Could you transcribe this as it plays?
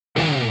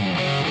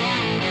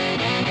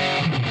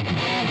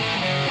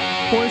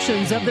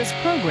Portions of this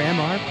program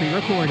are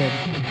pre-recorded.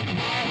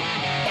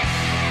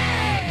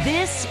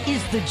 This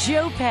is the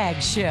Joe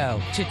Pags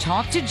Show. To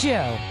talk to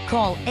Joe,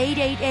 call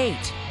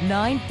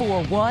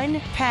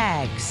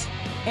 888-941-PAGS.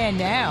 And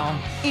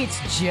now,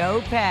 it's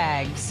Joe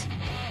Pags.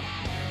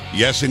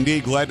 Yes,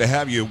 indeed. Glad to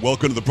have you.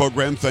 Welcome to the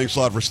program. Thanks a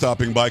lot for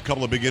stopping by. A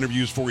couple of big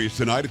interviews for you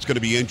tonight. It's going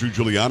to be Andrew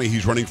Giuliani.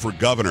 He's running for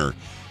governor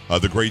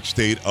of the great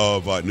state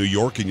of New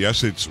York. And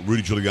yes, it's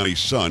Rudy Giuliani's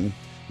son.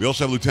 We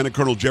also have Lieutenant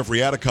Colonel Jeffrey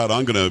Adicott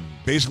on, going to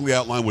basically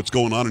outline what's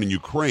going on in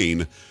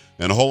Ukraine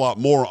and a whole lot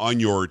more on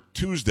your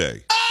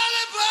Tuesday.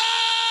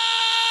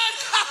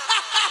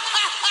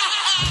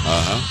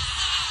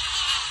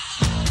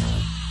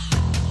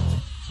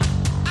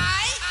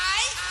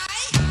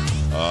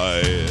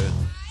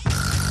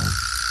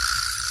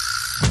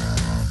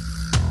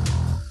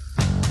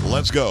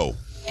 Let's go.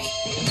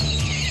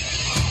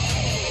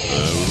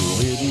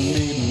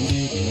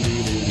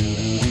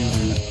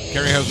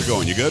 Carrie, how's it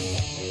going? You good?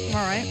 All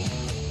right.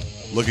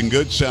 Looking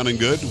good, sounding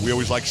good. We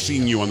always like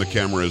seeing you on the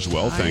camera as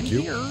well. Thank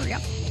you. Here.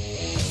 Yep.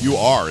 You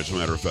are, as a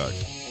matter of fact.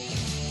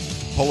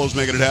 Polo's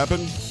making it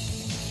happen.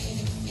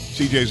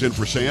 CJ's in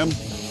for Sam.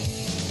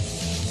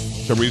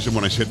 For some reason,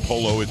 when I said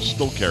Polo, it's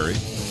still Carrie.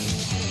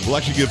 We'll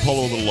actually give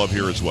Polo a little love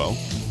here as well.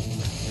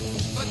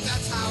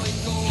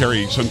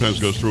 Carrie sometimes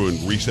goes through and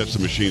resets the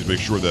machines, make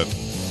sure that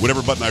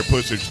whatever button I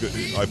push, it's going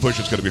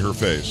to be her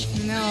face.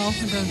 No,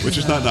 don't which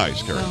do is that. not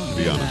nice, Carrie, Don't to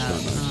be do honest.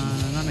 that.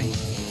 Not nice. Not me.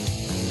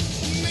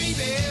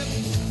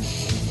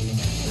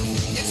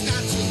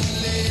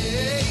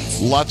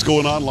 Lots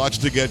going on, lots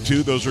to get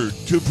to. Those are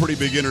two pretty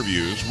big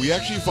interviews. We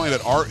actually find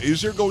out,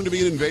 is there going to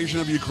be an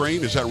invasion of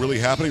Ukraine? Is that really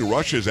happening?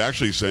 Russia is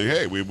actually saying,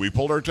 hey, we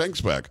pulled our tanks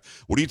back.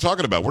 What are you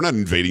talking about? We're not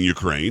invading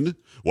Ukraine.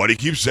 Why do you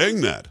keep saying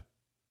that?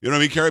 You know what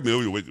I mean, Carrie?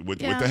 What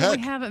the heck?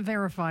 We haven't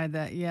verified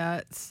that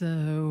yet,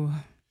 so...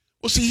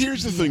 Well, see,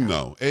 here's the thing,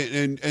 though,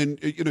 and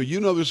you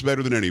know this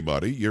better than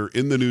anybody. You're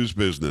in the news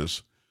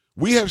business.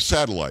 We have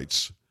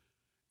satellites,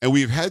 and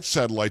we've had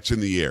satellites in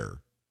the air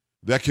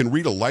that can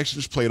read a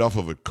license plate off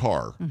of a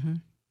car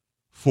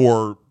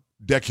for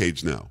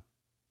decades now.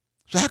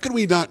 So how can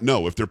we not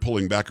know if they're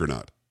pulling back or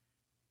not?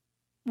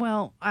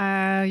 Well,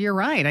 you're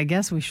right. I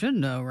guess we should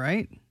know,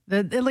 right?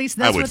 At least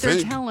that's what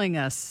they're telling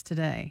us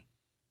today.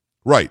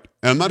 Right.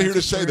 And I'm not here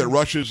to say that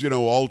Russia's,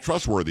 all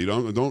trustworthy.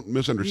 Don't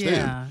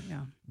misunderstand.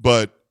 Yeah.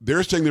 But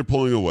they're saying they're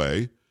pulling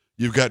away.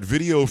 You've got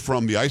video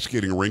from the ice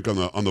skating rink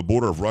on the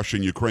border of Russia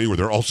and Ukraine where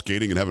they're all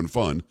skating and having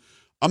fun.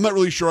 I'm not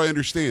really sure I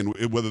understand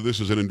whether this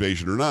is an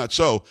invasion or not.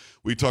 So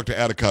we talked to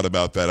Adicott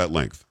about that at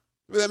length.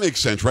 I mean, that makes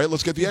sense, right?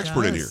 Let's get the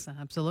expert in here.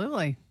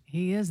 Absolutely.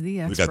 He is the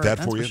expert. We got that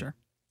for you? Sure.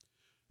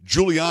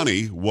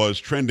 Giuliani was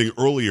trending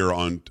earlier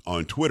on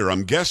Twitter.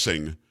 I'm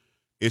guessing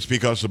it's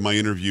because of my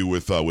interview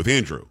with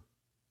Andrew.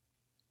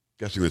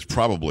 Guessing that's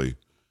probably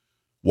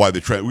why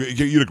the trend.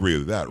 You'd agree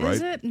with that, right?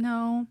 Is it?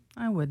 No,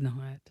 I would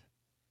not.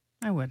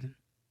 I wouldn't.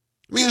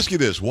 Let me ask you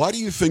this. Why do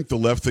you think the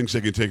left thinks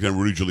they can take down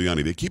Rudy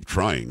Giuliani? They keep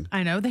trying.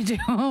 I know they do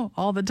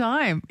all the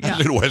time. Yeah.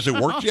 Has it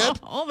worked yet?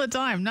 All the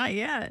time. Not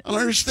yet. I don't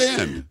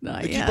understand.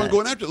 Not they yet. keep on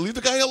going after. Leave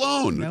the guy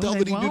alone. No, Tell him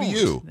what he do to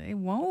you. They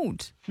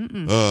won't.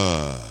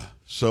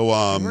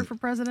 Work for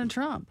President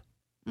Trump.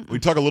 We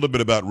talk a little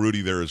bit about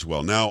Rudy there as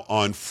well. Now,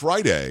 on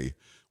Friday,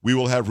 we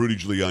will have Rudy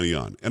Giuliani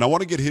on. And I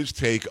want to get his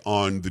take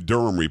on the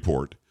Durham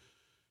report,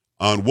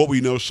 on what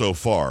we know so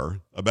far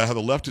about how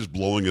the left is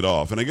blowing it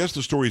off. And I guess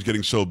the story is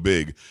getting so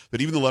big that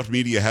even the left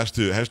media has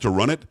to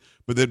run it,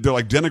 but they're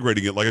like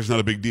denigrating it like it's not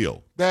a big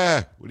deal. What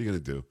are you going to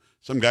do?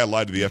 Some guy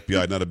lied to the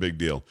FBI, not a big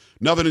deal.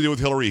 Nothing to do with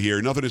Hillary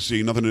here, nothing to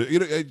see, nothing to,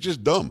 it's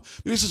just dumb.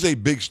 This is a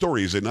big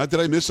story, is it not? Did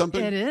I miss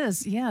something? It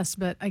is, yes.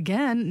 But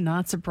again,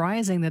 not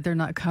surprising that they're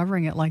not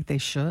covering it like they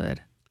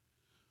should.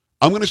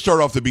 I'm going to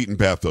start off the beaten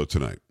path, though,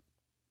 tonight.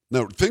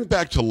 Now, think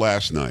back to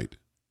last night.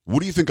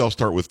 What do you think I'll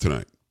start with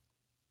tonight?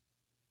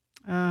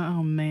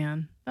 Oh,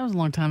 man. That was a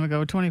long time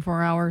ago,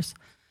 24 hours.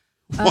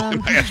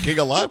 Am I asking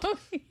a lot?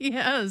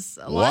 Yes.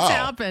 A lot's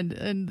happened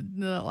in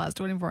the last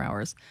 24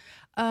 hours.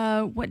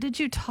 What did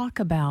you talk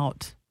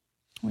about?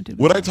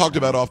 What I talked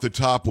about off the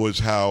top was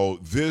how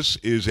this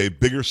is a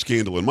bigger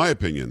scandal, in my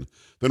opinion,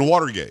 than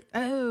Watergate.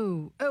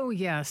 Oh,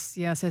 yes.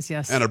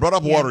 And I brought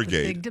up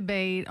Watergate. The big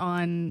debate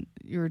on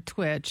your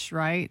Twitch,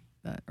 right?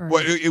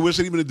 Well, it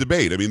wasn't even a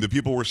debate. I mean, the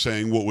people were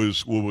saying what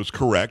was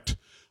correct.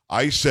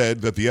 I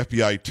said that the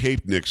FBI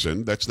taped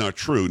Nixon. That's not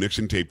true.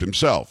 Nixon taped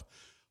himself.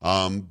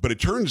 But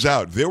it turns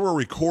out there were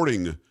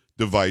recording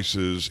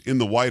devices in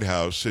the White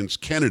House since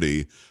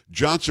Kennedy.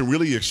 Johnson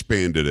really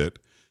expanded it.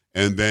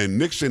 And then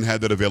Nixon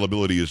had that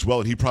availability as well,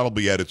 and he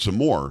probably added some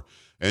more.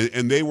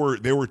 And they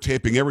were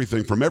taping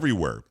everything from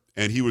everywhere.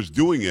 And he was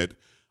doing it,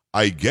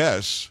 I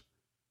guess,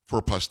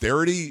 for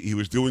posterity. He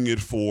was doing it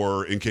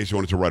in case he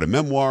wanted to write a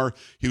memoir.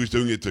 He was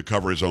doing it to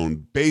cover his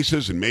own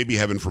bases and maybe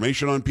have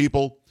information on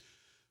people.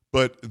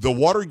 But the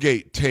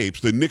Watergate tapes,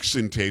 the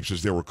Nixon tapes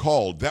as they were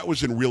called, that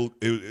was in real...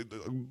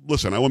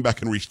 listen, I went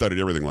back and restudied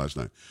everything last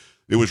night.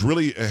 It was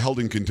really held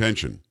in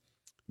contention.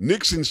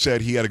 Nixon said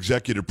he had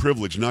executive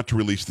privilege not to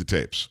release the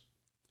tapes.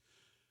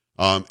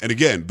 And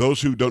again, those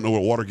who don't know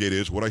what Watergate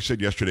is, what I said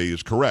yesterday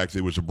is correct.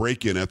 It was a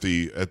break-in at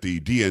the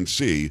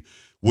DNC,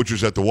 which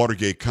was at the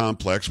Watergate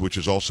complex, which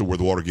is also where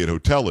the Watergate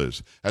Hotel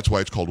is. That's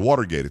why it's called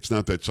Watergate. It's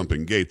not that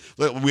something gate.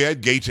 We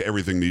add gate to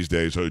everything these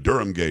days.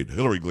 Durham Gate,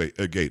 Hillary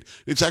Gate.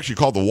 It's actually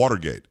called the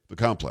Watergate, the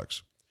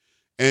complex.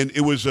 And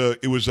it was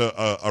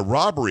a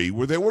robbery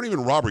where they weren't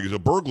even robbery. It was a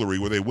burglary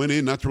where they went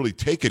in not to really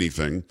take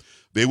anything.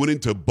 They went in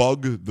to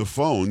bug the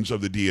phones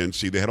of the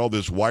DNC. They had all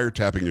this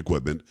wiretapping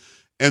equipment.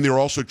 And they were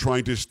also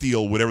trying to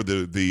steal whatever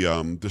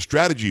the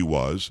strategy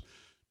was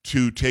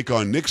to take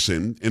on Nixon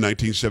in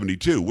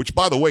 1972, which,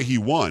 by the way, he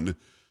won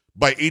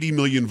by 80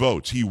 million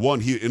votes. He won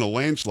in a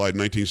landslide in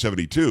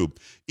 1972,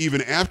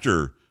 even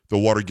after the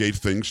Watergate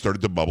thing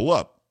started to bubble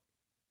up.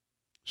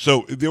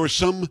 So there was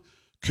some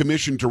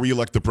commission to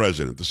reelect the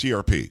president, the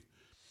CRP.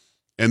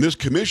 And this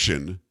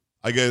commission,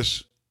 I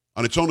guess,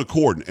 on its own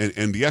accord,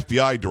 and the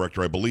FBI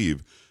director, I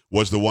believe,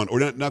 was the one, or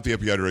not the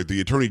FBI director,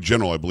 the attorney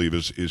general, I believe,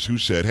 is who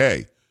said,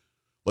 hey,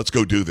 let's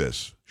go do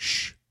this.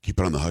 Shh, keep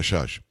it on the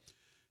hush-hush.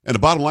 And the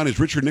bottom line is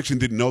Richard Nixon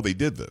didn't know they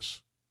did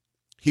this.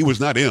 He was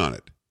not in on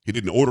it. He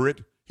didn't order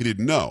it. He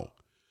didn't know.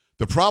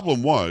 The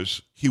problem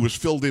was he was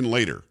filled in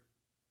later.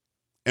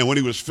 And when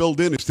he was filled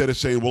in, instead of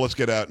saying, well, let's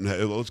get out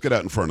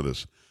in front of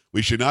this.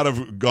 We should not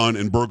have gone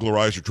and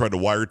burglarized or tried to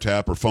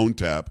wiretap or phone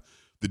tap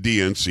the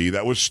DNC.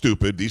 That was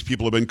stupid. These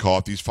people have been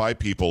caught. These 5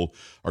 people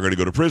are going to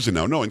go to prison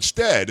now. No,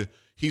 instead,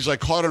 he's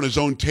like caught on his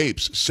own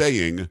tapes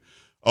saying,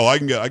 oh, I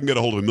can get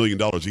a hold of $1 million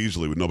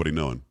easily with nobody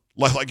knowing.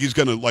 Like he's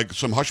going to, like,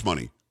 some hush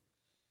money.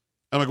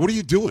 I'm like, what are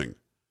you doing?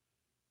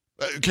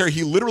 Carrie,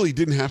 he literally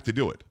didn't have to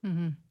do it.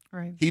 Mm-hmm.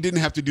 Right. He didn't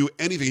have to do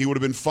anything. He would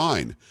have been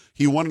fine.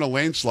 He won in a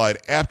landslide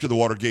after the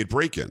Watergate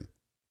break-in.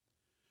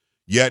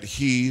 Yet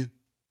he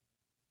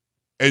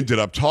ended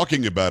up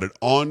talking about it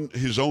on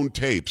his own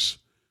tapes,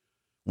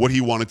 what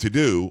he wanted to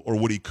do or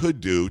what he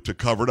could do to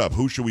cover it up.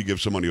 Who should we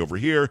give some money over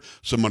here,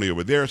 some money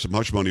over there, some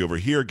hush money over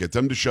here, get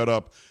them to shut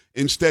up?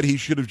 Instead, he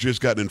should have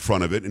just gotten in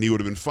front of it, and he would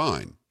have been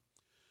fine.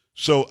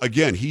 So,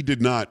 again, he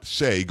did not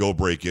say go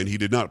break in. He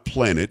did not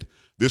plan it.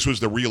 This was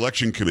the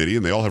re-election committee,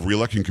 and they all have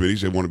re-election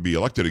committees. They want to be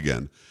elected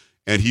again.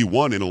 And he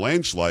won in a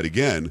landslide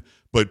again,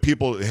 but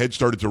people had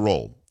started to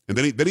roll. And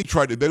then he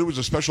tried. Then it was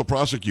a special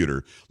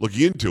prosecutor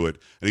looking into it,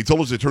 and he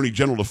told his attorney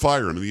general to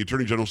fire him. And the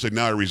attorney general said,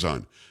 "No, I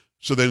resign."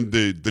 So then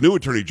the new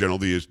attorney general,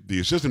 the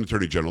assistant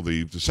attorney general,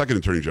 the second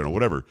attorney general,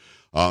 whatever,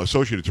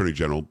 associate attorney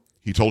general,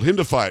 he told him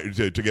to fire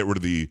to get rid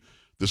of the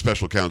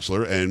special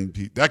counselor,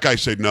 and that guy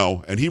said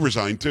no, and he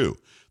resigned too.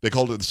 They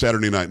called it the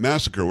Saturday Night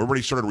Massacre.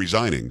 Everybody started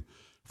resigning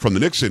from the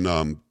Nixon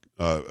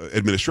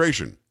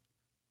administration.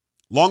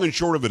 Long and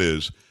short of it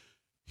is,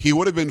 he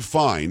would have been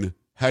fine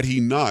had he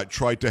not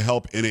tried to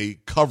help in a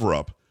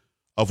cover-up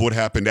of what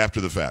happened after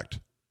the fact.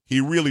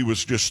 He really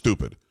was just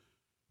stupid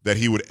that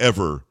he would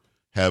ever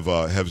have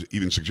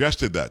even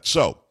suggested that.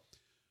 So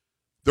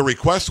the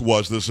request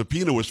was, the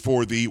subpoena was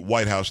for the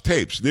White House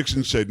tapes.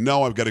 Nixon said,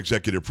 no, I've got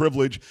executive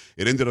privilege.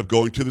 It ended up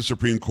going to the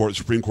Supreme Court. The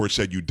Supreme Court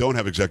said, you don't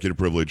have executive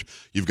privilege.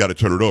 You've got to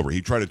turn it over.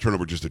 He tried to turn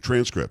over just a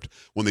transcript.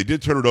 When they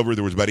did turn it over,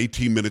 there was about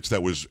 18 minutes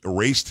that was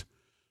erased.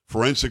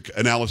 Forensic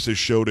analysis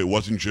showed it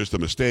wasn't just a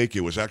mistake.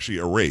 It was actually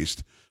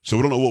erased. So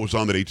we don't know what was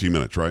on that 18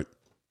 minutes, right?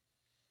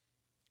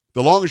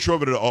 The long and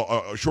short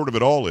of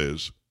it all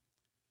is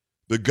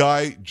the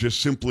guy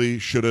just simply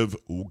should have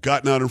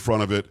gotten out in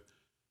front of it.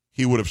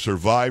 He would have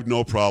survived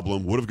no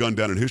problem, would have gone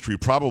down in history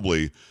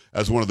probably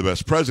as one of the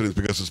best presidents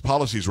because his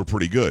policies were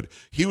pretty good.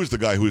 He was the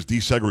guy who was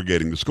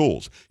desegregating the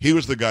schools. He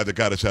was the guy that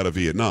got us out of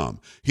Vietnam.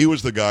 He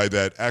was the guy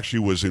that actually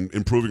was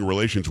improving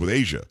relations with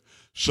Asia.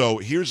 So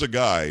here's a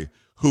guy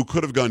who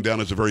could have gone down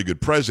as a very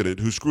good president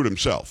who screwed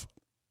himself.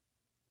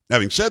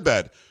 Having said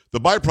that,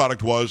 the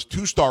byproduct was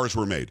 2 stars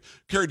were made.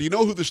 Carrie, do you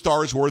know who the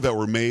stars were that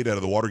were made out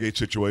of the Watergate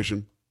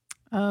situation?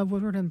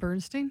 Woodward and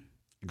Bernstein?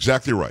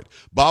 Exactly right.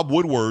 Bob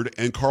Woodward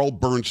and Carl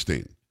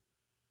Bernstein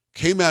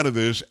came out of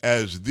this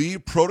as the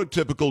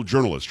prototypical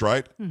journalist,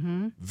 right?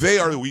 Mm-hmm. They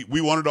are.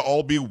 We wanted to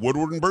all be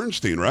Woodward and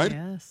Bernstein, right?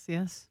 Yes,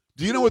 yes.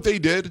 Do you know what they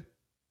did?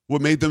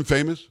 What made them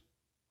famous?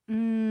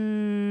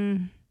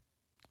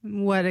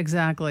 What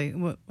exactly?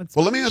 What's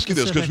well, let me ask you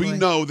this, because we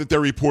know that they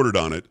reported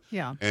on it.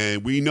 Yeah.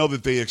 And we know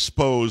that they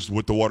exposed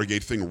what the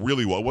Watergate thing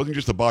really was. It wasn't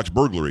just a botched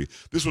burglary.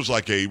 This was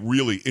like a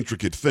really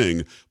intricate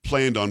thing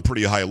planned on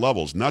pretty high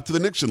levels. Not to the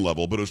Nixon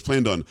level, but it was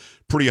planned on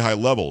pretty high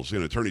levels.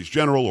 Attorneys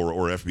general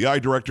or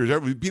FBI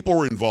directors, people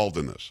were involved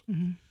in this.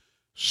 Mm-hmm.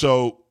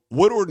 So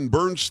Woodward and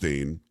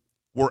Bernstein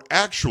were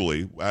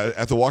actually,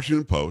 at the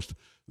Washington Post,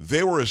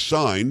 they were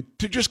assigned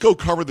to just go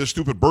cover this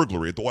stupid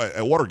burglary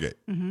at Watergate.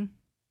 Mm-hmm.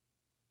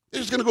 They're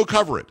just going to go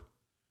cover it.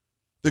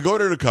 They go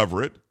there to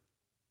cover it.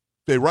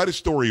 They write a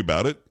story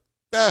about it.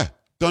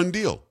 Done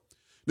deal.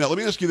 Now, let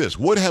me ask you this.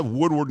 What have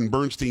Woodward and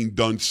Bernstein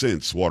done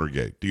since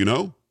Watergate? Do you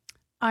know?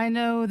 I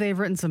know they've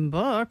written some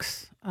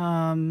books.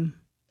 And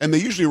they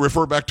usually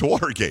refer back to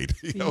Watergate.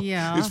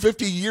 Yeah. It's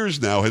 50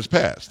 years now has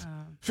passed.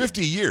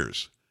 50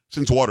 years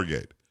since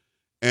Watergate.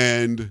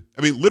 And,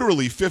 I mean,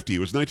 literally 50. It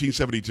was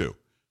 1972.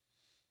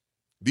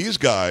 These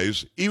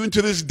guys, even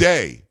to this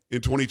day,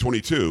 in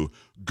 2022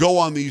 go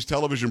on these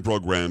television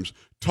programs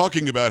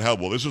talking about how,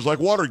 well, this is like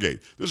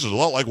Watergate. This is a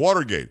lot like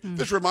Watergate.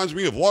 This reminds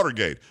me of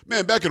Watergate.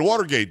 Man, back in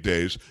Watergate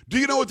days, do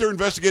you know what their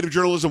investigative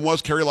journalism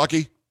was, Carrie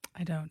Lucky?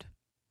 I don't.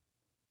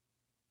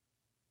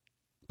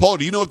 Paul,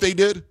 do you know what they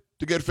did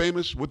to get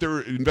famous? What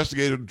their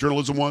investigative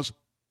journalism was?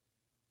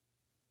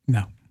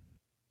 No.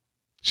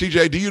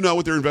 CJ, do you know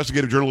what their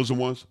investigative journalism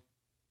was?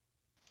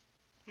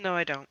 No,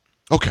 I don't.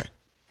 Okay.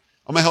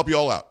 I'm going to help you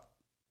all out.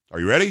 Are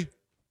you ready?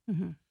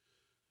 Mm-hmm.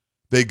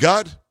 They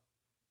got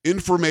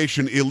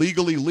information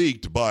illegally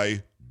leaked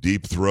by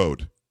Deep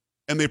Throat,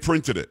 and they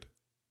printed it.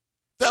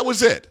 That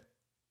was it.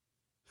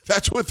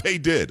 That's what they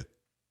did.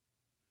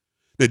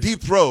 Now,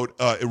 Deep Throat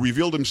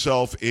revealed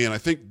himself in, I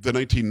think, the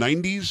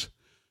 1990s,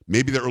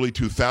 maybe the early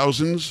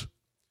 2000s.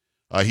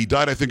 He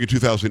died, I think, in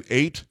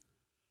 2008.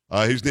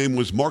 His name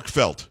was Mark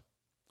Felt.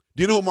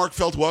 Do you know who Mark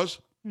Felt was?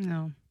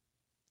 No.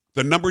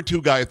 The number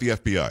 2 guy at the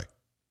FBI.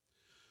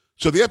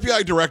 So the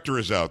FBI director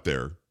is out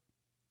there,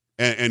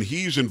 and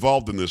he's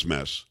involved in this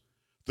mess.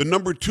 The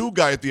number 2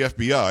 guy at the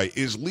FBI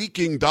is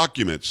leaking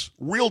documents,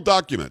 real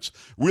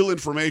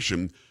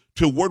information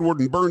to Woodward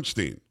and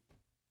Bernstein.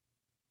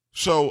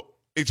 So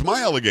it's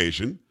my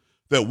allegation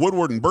that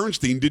Woodward and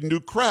Bernstein didn't do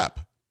crap.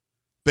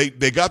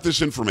 They got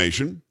this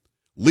information,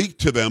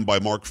 leaked to them by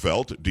Mark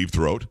Felt, Deep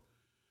Throat,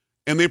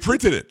 and they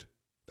printed it.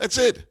 That's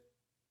it.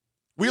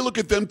 We look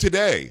at them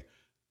today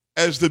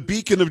as the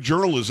beacon of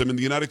journalism in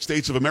the United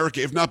States of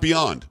America, if not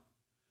beyond.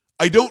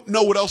 I don't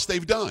know what else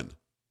they've done.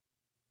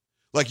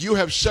 Like, you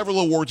have several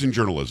awards in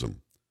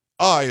journalism.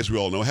 I, as we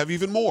all know, have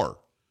even more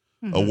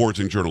awards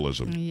in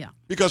journalism. Yeah.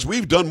 Because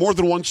we've done more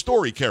than one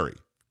story, Carrie.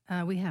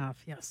 We have,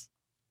 yes.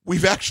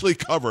 We've actually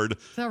covered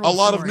Several a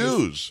lot stories. of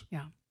news.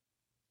 Yeah.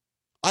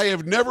 I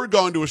have never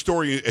gone to a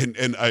story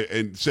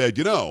and said,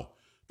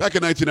 back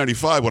in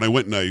 1995 when I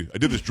went and I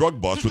did this drug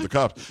bust with the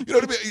cops,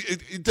 what I mean?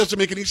 It doesn't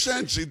make any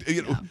sense.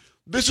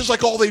 This is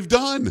like all they've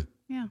done.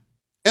 Yeah.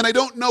 And I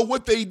don't know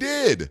what they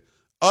did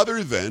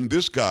other than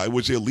this guy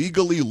was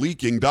illegally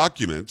leaking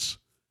documents.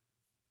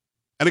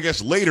 And I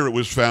guess later it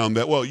was found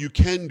that, well, you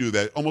can do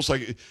that. Almost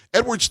like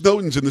Edward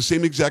Snowden's in the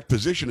same exact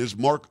position as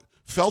Mark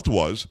Felt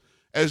was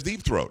as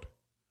Deep Throat.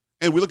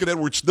 And we look at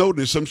Edward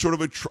Snowden as some sort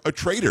of a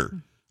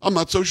traitor. I'm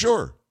not so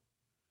sure.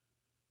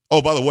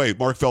 Oh, by the way,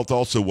 Mark Felt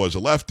also was a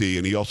lefty,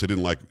 and he also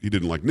didn't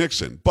like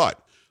Nixon. But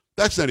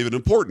that's not even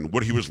important.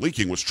 What he was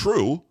leaking was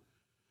true,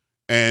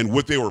 and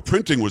what they were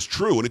printing was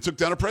true, and it took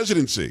down a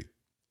presidency.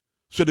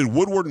 So did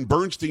Woodward and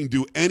Bernstein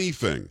do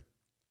anything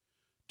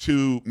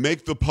to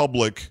make the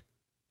public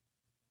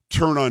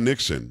turn on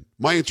Nixon?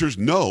 My answer is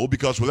no,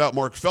 because without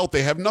Mark Felt,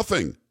 they have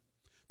nothing.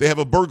 They have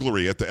a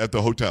burglary at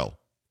the hotel.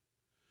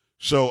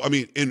 So, I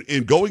mean,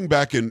 in going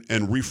back and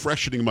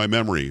refreshing my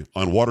memory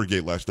on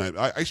Watergate last night,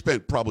 I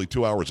spent probably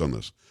 2 hours on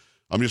this.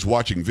 I'm just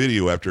watching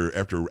video after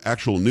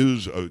actual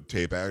news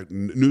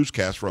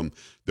newscast from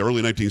the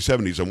early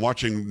 1970s. I'm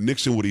watching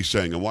Nixon, what he's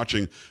saying. I'm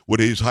watching what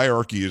his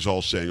hierarchy is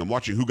all saying. I'm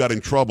watching who got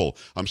in trouble.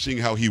 I'm seeing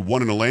how he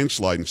won in a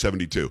landslide in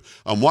 72.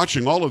 I'm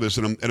watching all of this,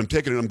 and I'm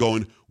taking it, and I'm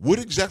going, what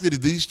exactly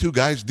did these two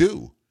guys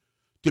do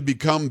to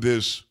become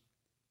this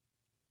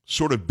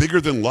sort of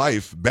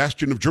bigger-than-life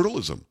bastion of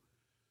journalism?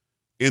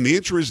 And the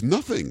answer is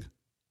nothing.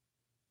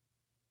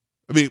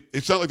 I mean,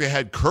 it's not like they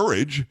had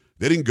courage.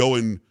 They didn't go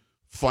and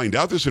find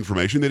out this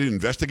information. They didn't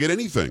investigate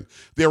anything.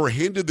 They were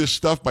handed this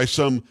stuff by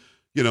some,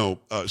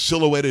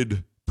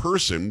 silhouetted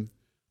person,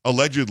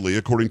 allegedly,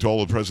 according to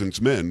All the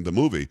President's Men, the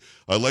movie,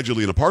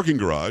 allegedly in a parking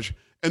garage,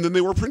 and then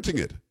they were printing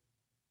it.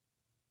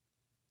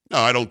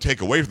 Now, I don't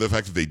take away from the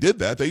fact that they did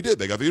that. They did.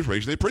 They got the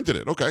information. They printed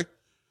it. Okay.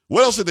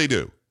 What else did they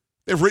do?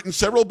 They've written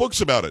several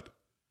books about it.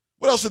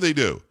 What else did they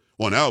do?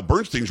 Well, now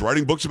Bernstein's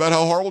writing books about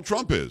how horrible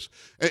Trump is.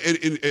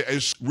 And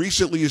as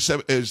recently as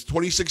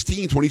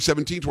 2016,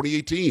 2017,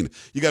 2018,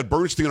 you got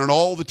Bernstein on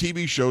all the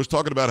TV shows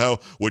talking about how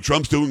what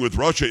Trump's doing with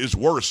Russia is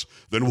worse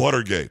than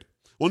Watergate.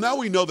 Well, now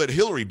we know that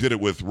Hillary did it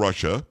with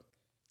Russia,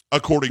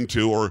 according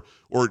to,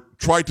 or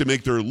tried to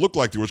make there look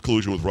like there was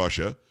collusion with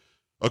Russia,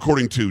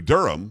 according to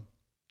Durham.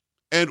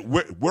 And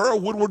where are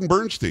Woodward and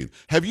Bernstein?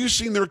 Have you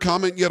seen their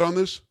comment yet on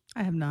this?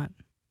 I have not.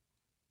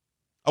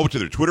 I went to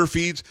their Twitter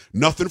feeds.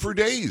 Nothing for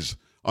days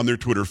on their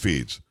Twitter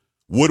feeds.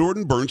 Woodward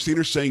and Bernstein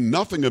are saying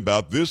nothing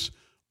about this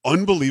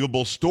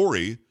unbelievable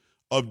story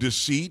of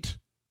deceit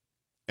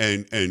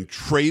and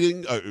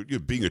trading,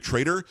 being a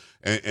traitor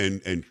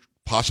and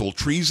possible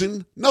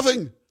treason.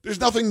 Nothing. There's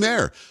nothing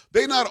there.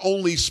 They not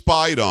only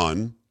spied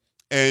on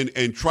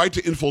and tried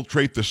to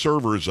infiltrate the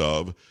servers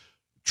of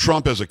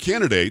Trump as a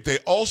candidate, they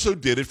also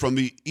did it from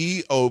the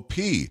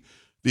EOP,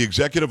 the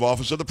Executive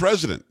Office of the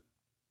President.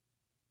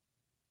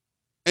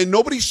 And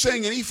nobody's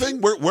saying anything?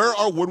 Where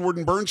are Woodward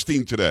and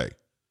Bernstein today?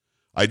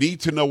 I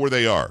need to know where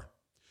they are.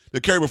 Now,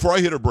 Carrie, before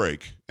I hit a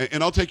break,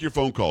 and I'll take your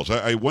phone calls,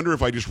 I wonder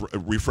if I just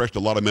refreshed a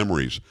lot of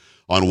memories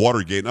on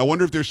Watergate, and I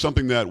wonder if there's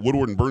something that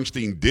Woodward and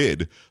Bernstein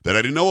did that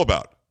I didn't know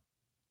about.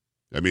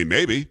 I mean,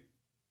 maybe.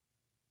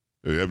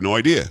 I have no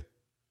idea.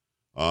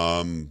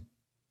 But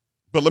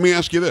let me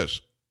ask you this.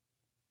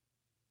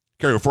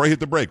 Carrie, before I hit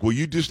the break, will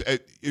you just,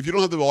 if you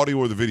don't have the audio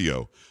or the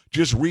video,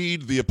 just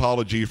read the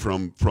apology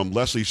from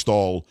Leslie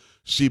Stahl,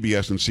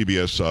 CBS and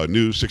CBS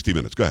News, 60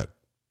 Minutes. Go ahead.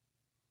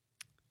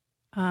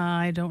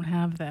 I don't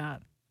have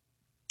that.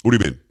 What do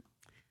you mean?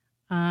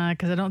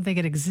 Because I don't think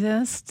it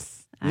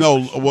exists. No,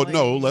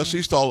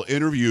 Leslie Stahl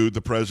interviewed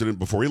the president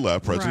before he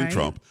left, President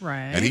Trump. Right.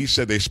 And he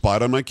said they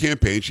spied on my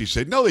campaign. She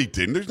said, no, they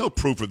didn't. There's no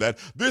proof of that.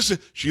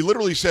 She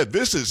literally said,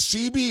 this is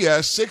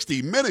CBS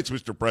 60 Minutes,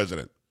 Mr.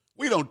 President.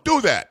 We don't do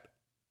that.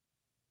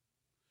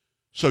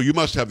 So you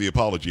must have the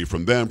apology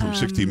from them, from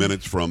 60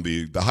 Minutes, from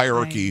the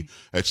hierarchy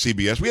at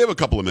CBS. We have a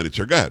couple of minutes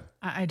here. Go ahead.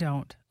 I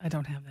don't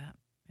have that.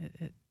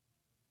 It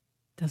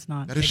does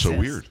not That is exist. so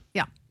weird.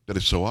 Yeah. That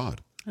is so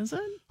odd. Is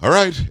it? All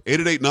right.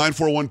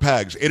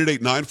 888-941-PAGS.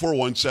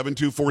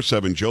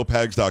 888-941-7247.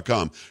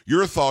 JoePags.com.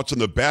 Your thoughts on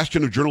the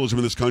bastion of journalism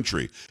in this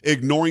country,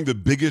 ignoring the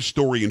biggest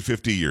story in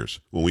 50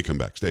 years. When we come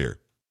back, stay here.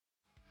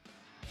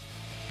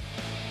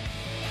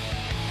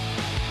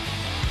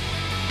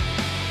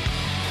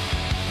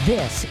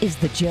 This is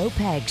the Joe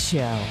Pags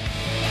Show.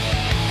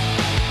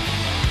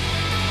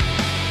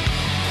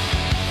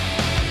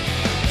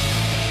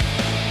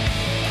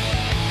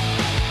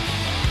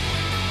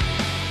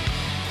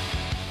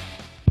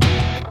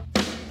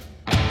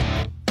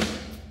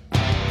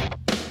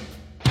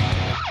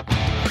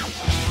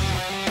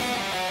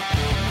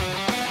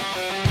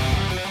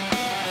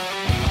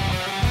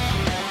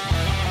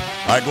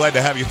 All right, glad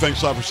to have you.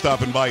 Thanks a lot for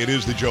stopping by. It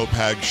is the Joe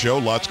Pags Show.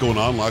 Lots going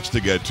on, lots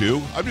to get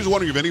to. I'm just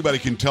wondering if anybody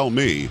can tell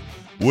me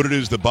what it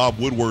is that Bob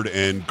Woodward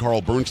and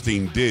Carl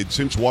Bernstein did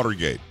since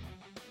Watergate.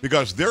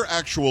 Because their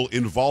actual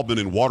involvement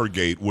in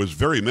Watergate was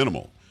very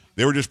minimal.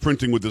 They were just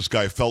printing what this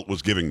guy felt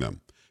was giving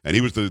them. And he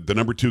was the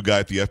number 2 guy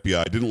at the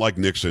FBI. Didn't like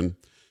Nixon.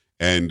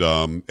 And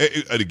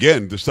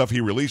again, the stuff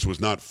he released was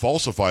not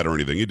falsified or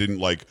anything. He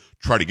didn't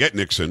try to get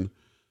Nixon.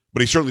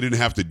 But he certainly didn't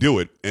have to do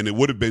it. And it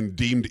would have been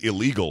deemed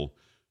illegal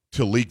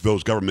to leak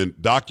those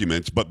government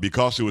documents, but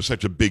because it was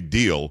such a big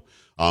deal,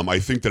 I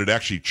think that it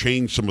actually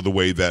changed some of the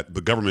way that the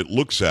government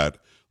looks at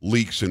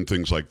leaks and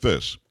things like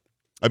this.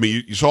 I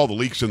mean, you saw the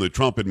leaks in the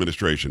Trump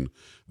administration.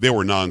 They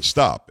were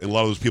nonstop, and a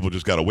lot of those people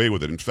just got away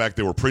with it. In fact,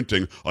 they were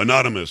printing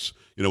anonymous,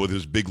 with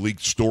this big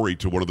leaked story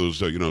to one of those,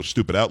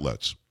 stupid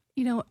outlets.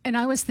 And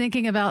I was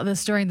thinking about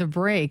this during the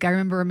break. I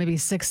remember maybe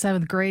 6th,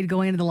 7th grade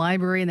going into the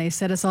library, and they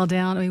set us all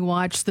down, and we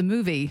watched the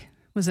movie.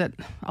 Was it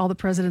All the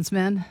President's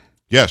Men?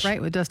 Yes.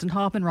 Right, with Dustin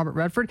Hoffman, Robert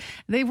Redford.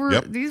 These were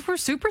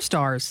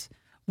superstars.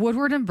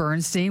 Woodward and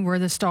Bernstein were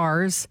the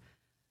stars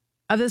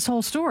of this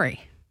whole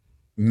story.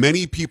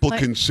 Many people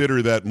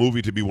consider that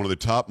movie to be one of the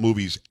top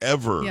movies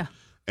ever. Yeah.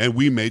 And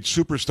we made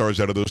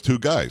superstars out of those 2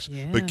 guys.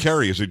 Yes. But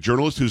Carrie, as a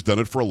journalist who's done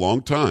it for a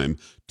long time,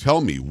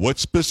 tell me, what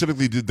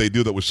specifically did they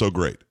do that was so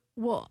great?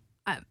 Well,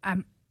 I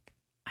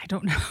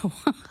don't know.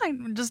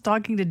 I'm just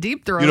talking to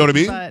Deep Throat. You know what I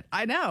mean? But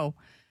I know.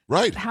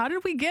 Right. How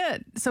did we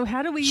get? So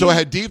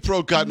had Deep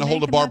Throat gotten a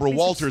hold of Barbara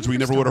Walters, we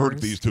never would have heard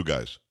of these 2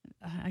 guys.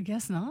 I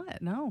guess not.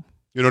 No.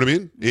 You know what I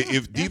mean? Yeah,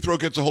 if Deep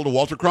Throat gets a hold of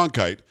Walter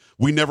Cronkite,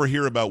 we never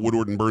hear about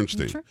Woodward and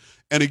Bernstein. Sure.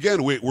 And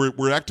again,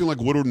 we're acting like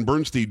Woodward and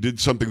Bernstein did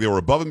something. They were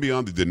above and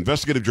beyond. They did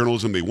investigative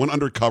journalism. They went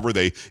undercover.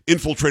 They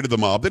infiltrated the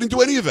mob. They didn't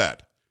do any of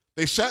that.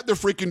 They sat at their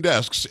freaking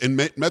desks and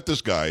met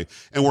this guy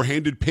and were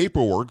handed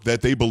paperwork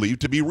that they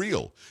believed to be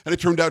real. And it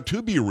turned out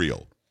to be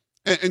real.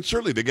 And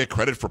certainly they get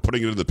credit for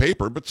putting it in the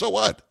paper, but so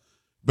what?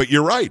 But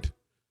you're right.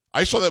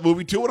 I saw that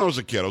movie too when I was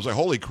a kid. I was like,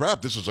 holy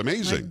crap, this is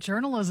amazing.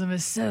 Journalism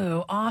is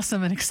so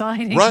awesome and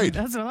exciting. Right.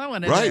 That's what I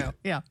want to do.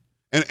 Yeah.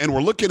 And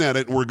we're looking at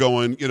it and we're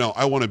going,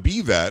 I want to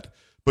be that.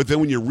 But then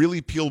when you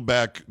really peel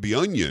back the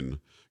onion,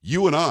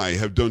 you and I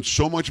have done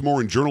so much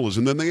more in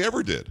journalism than they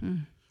ever did.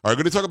 All right,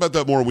 we're going to talk about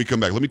that more when we come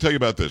back. Let me tell you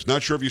about this.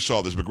 Not sure if you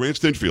saw this, but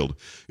Grant Stinchfield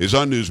is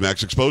on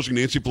Newsmax exposing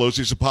Nancy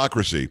Pelosi's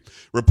hypocrisy.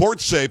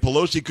 Reports say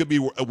Pelosi could be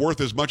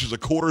worth as much as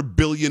 $250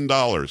 million,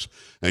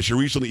 and she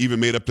recently even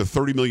made up to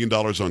 $30 million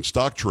on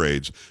stock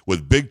trades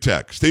with big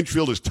tech.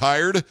 Stinchfield is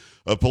tired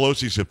of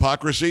Pelosi's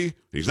hypocrisy.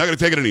 He's not going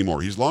to take it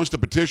anymore. He's launched a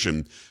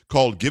petition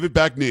called Give It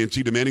Back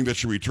Nancy, demanding that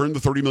she return the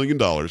 $30 million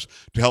to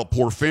help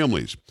poor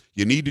families.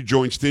 You need to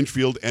join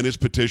Stinchfield and his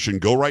petition.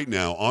 Go right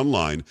now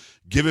online,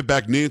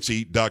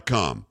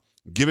 giveitbacknancy.com.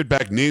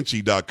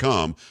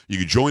 giveitbacknancy.com. You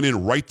can join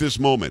in right this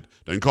moment.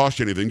 Doesn't cost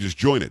you anything. Just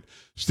join it.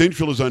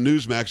 Stinchfield is on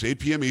Newsmax, 8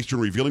 p.m. Eastern,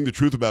 revealing the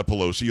truth about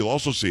Pelosi. You'll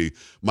also see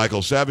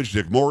Michael Savage,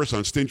 Dick Morris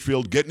on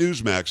Stinchfield. Get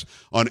Newsmax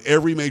on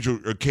every major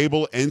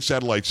cable and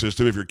satellite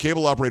system. If your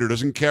cable operator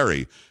doesn't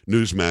carry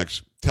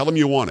Newsmax, tell them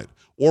you want it.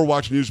 Or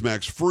watch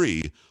Newsmax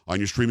free on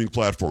your streaming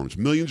platforms.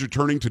 Millions are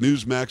turning to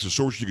Newsmax, a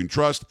source you can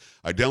trust.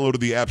 I downloaded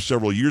the app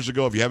several years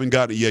ago. If you haven't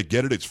gotten it yet,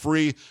 get it. It's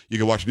free. You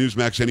can watch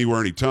Newsmax anywhere,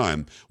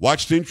 anytime.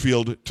 Watch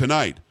Stinchfield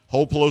tonight.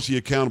 Hold Pelosi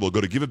accountable. Go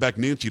to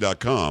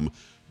giveitbacknancy.com.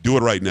 Do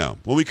it right now.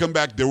 When we come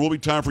back, there will be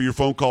time for your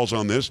phone calls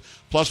on this.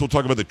 Plus, we'll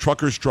talk about the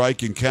trucker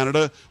strike in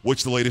Canada.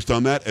 What's the latest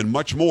on that? And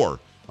much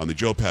more on the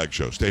Joe Pags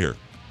Show. Stay here.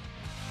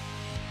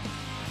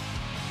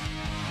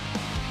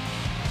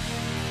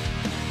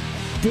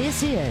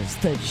 This is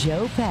the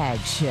Joe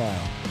Pags Show.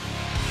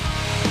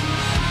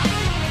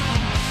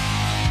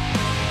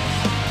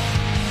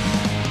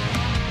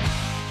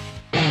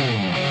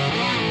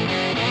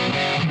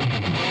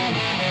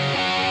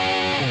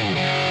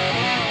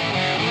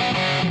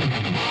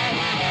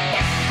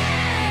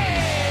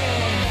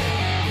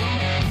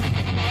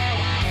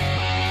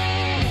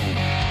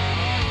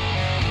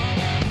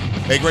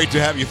 Hey, great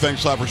to have you.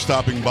 Thanks a lot for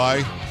stopping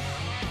by.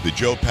 The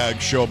Joe Pag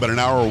Show, about an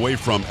hour away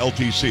from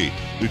LTC.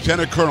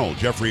 Lieutenant Colonel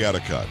Jeffrey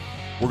Adicott.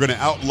 We're going to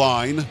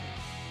outline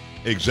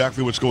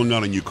exactly what's going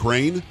on in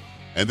Ukraine.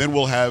 And then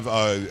we'll have,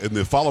 in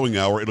the following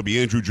hour, it'll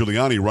be Andrew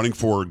Giuliani running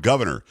for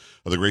governor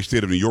of the great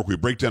state of New York. We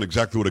break down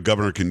exactly what a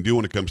governor can do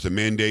when it comes to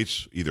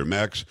mandates, either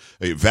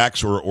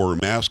vax or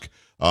mask.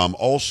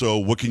 Also,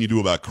 what can you do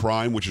about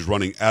crime, which is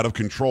running out of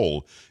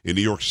control in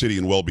New York City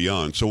and well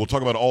beyond. So we'll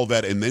talk about all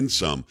that and then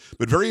some.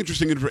 But very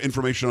interesting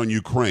information on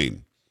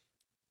Ukraine.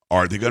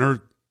 Are they going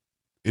to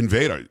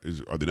invade?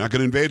 Are they not going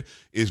to invade?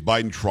 Is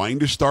Biden trying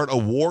to start a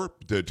war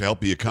to help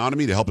the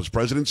economy, to help his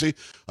presidency?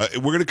 We're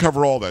going to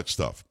cover all that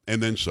stuff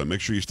and then some. Make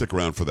sure you stick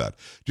around for that.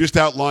 Just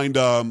outlined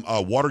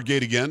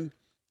Watergate again,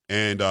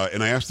 and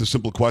I asked the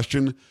simple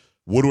question,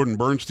 Woodward and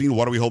Bernstein,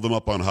 why do we hold them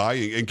up on high?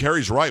 And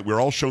Carrie's right. We're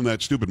all shown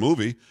that stupid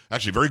movie.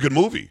 Actually, very good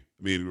movie.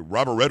 I mean,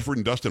 Robert Redford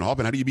and Dustin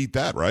Hoffman, how do you beat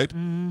that, right?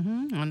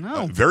 Mm-hmm. I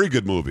know. Very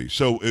good movie.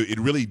 So it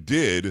really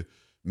did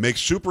make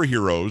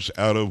superheroes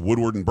out of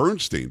Woodward and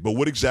Bernstein. But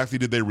what exactly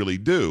did they really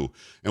do?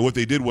 And what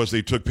they did was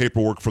they took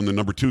paperwork from the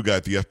number 2 guy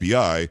at the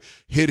FBI,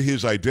 hid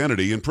his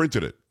identity, and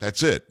printed it.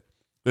 That's it.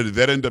 Did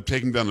that end up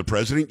taking down the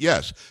president?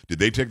 Yes. Did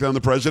they take down the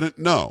president?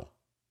 No.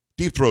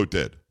 Deep Throat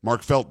did.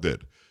 Mark Felt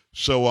did.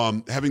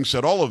 So having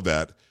said all of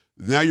that,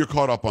 now you're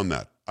caught up on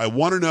that. I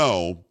want to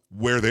know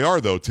where they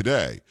are, though,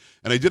 today.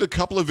 And I did a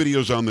couple of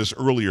videos on this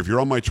earlier. If you're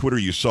on my Twitter,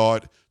 you saw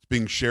it. It's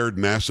being shared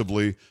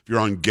massively. If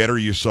you're on Getter,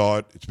 you saw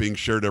it. It's being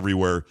shared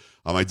everywhere.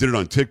 I did it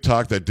on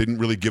TikTok. That didn't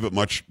really give it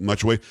much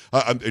away.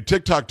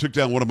 TikTok took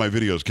down one of my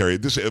videos, Carrie.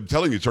 I'm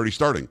telling you, it's already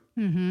starting.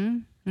 Mm-hmm.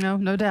 No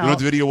doubt. You know what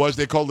the video was?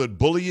 They called it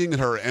bullying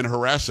and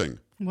harassing.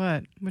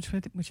 What? Which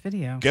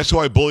video? Guess who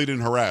I bullied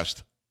and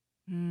harassed?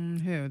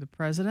 Who? The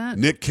president?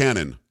 Nick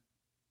Cannon.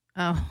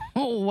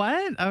 Oh,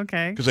 what?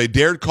 Okay. Because I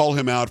dared call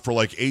him out for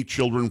like 8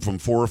 children from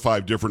 4 or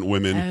 5 different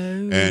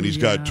women. And he's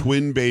got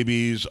twin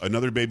babies.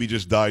 Another baby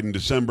just died in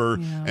December.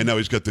 Yeah. And now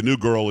he's got the new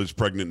girl who's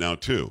pregnant now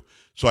too.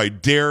 So I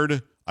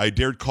dared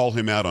call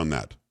him out on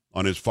that,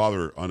 on his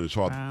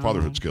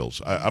fatherhood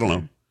skills. I don't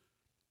know.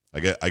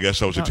 I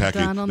guess I was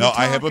attacking. Now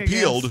I have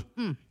appealed.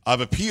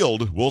 I've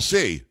appealed. We'll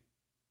see.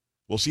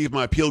 We'll see if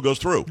my appeal goes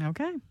through.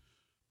 Okay.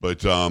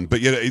 But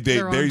yeah,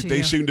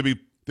 they seem to be.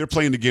 They're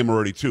playing the game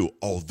already, too.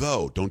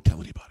 Although, don't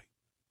tell anybody.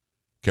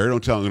 Carrie,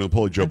 don't tell. I'm going to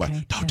pull a Joe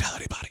Biden. Don't tell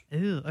anybody.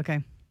 Ooh,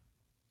 okay.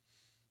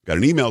 Got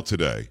an email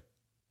today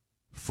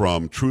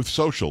from Truth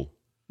Social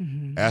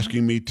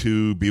asking me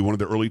to be one of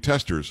the early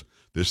testers.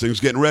 This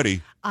thing's getting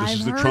ready. This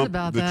is the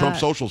Trump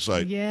social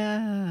site.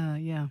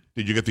 Yeah.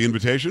 Did you get the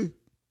invitation?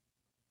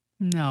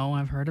 No,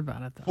 I've heard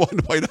about it, though.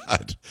 Why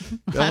not?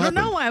 I don't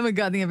know why I haven't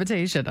gotten the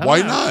invitation.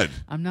 Why not?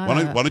 I'm not.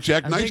 Why don't you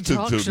act nice to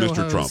Mr.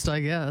 Host, Trump?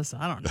 I guess.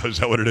 I don't know. Is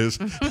that what it is?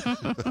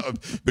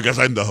 Because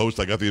I'm the host,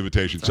 I got the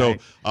invitation.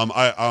 Right. So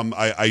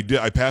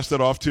I passed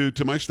it off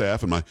to my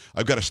staff, and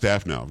I've got a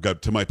staff now. I've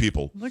got to my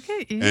people. Look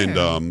at you.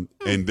 And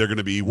they're going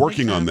to be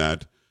working on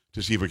that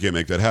to see if we can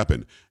make that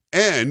happen.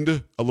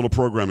 And a little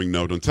programming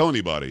note, don't tell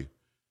anybody.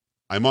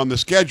 I'm on the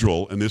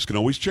schedule, and this can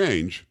always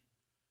change.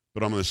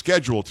 But I'm on the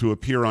schedule to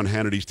appear on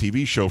Hannity's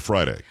TV show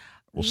Friday.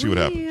 We'll see what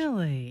happens.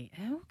 Really?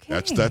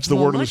 Okay. That's the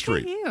word on the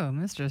street. Look at you,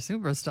 Mr.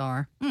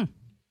 Superstar.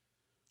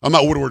 I'm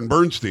not Woodward and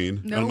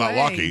Bernstein, No and I'm not way.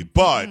 lucky,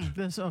 but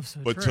That's so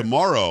but true.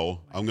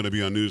 tomorrow I'm going to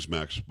be on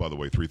Newsmax, by the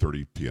way,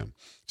 3:30 p.m.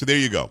 So there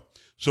you go.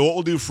 So what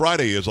we'll do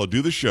Friday is I'll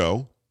do the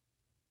show,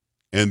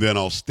 and then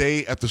I'll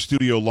stay at the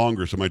studio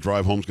longer, so my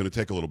drive home is going to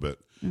take a little bit.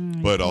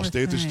 But I'll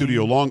stay at the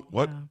studio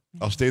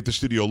I'll stay at the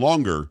studio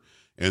longer.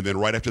 And then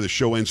right after the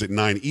show ends at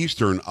 9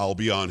 Eastern, I'll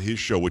be on his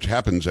show, which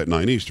happens at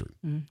 9 Eastern.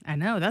 I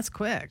know, that's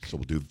quick. So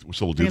we'll do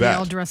Are that. they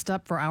all dressed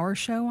up for our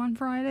show on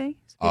Friday?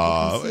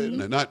 I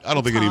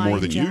don't think any more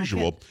than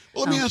usual.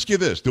 Well, let me ask you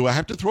this: do I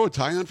have to throw a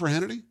tie on for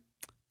Hannity?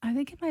 I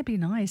think it might be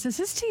nice. This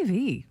is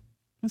TV.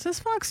 This is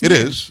Fox It News.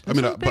 is. I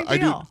mean, but I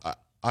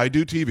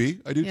do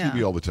TV. I do Yeah.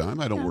 TV all the time.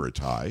 I don't wear a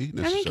tie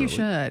necessarily. I think you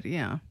should.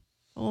 Yeah,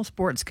 a little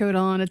sports coat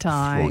on, a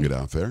tie. Throwing it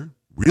out there.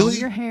 Really?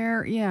 Your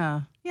hair.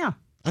 Yeah.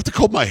 I have to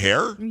comb my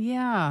hair?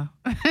 Yeah.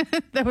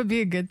 That would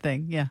be a good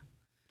thing. Yeah.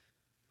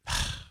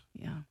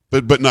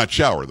 But not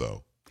shower,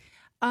 though.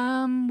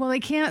 Well,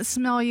 they can't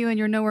smell you and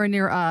you're nowhere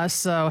near us,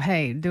 so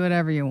hey, do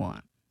whatever you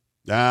want.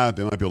 They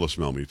might be able to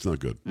smell me. It's not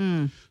good.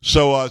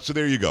 So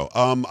there you go.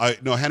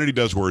 Hannity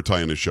does wear a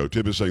tie on his show.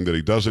 Tib is saying that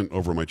he doesn't.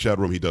 Over in my chat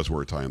room, he does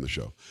wear a tie on the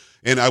show.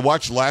 And I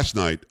watched last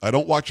night. I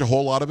don't watch a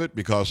whole lot of it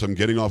because I'm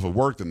getting off of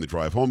work, then the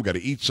drive home. Got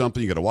to eat something.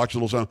 You got to watch a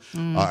little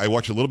something. I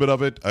watch a little bit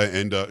of it.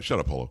 Shut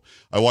up, Polo.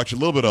 I watch a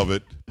little bit of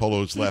it.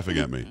 Polo's laughing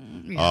at me.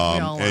 Yeah, we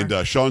all are.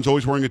 And Sean's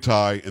always wearing a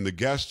tie. And the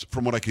guests,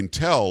 from what I can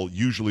tell,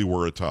 usually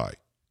wear a tie.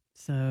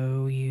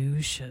 So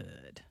you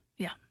should.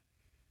 Yeah.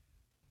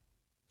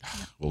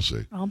 We'll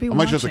see. I'll be I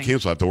might just have watching. to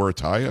cancel. I have to wear a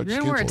tie. If you're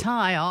going to wear a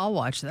tie, I'll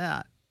watch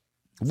that.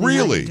 See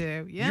Really? how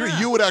you do. Yeah.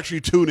 You would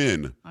actually tune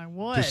in I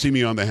would. to see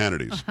me on the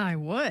Hannitys. I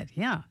would.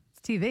 Yeah.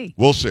 It's TV.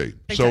 We'll see.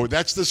 So Okay.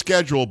 that's the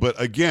schedule. But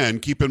again,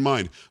 keep in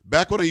mind,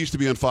 back when I used to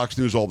be on Fox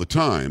News all the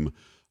time,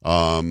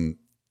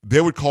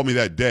 they would call me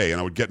that day, and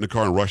I would get in the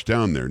car and rush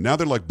down there. Now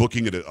they're like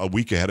booking it a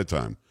week ahead of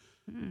time.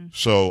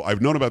 So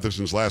I've known about this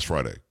since last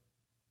Friday.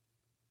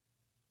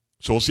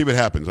 So we'll see what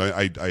happens.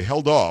 I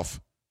held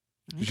off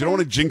because you don't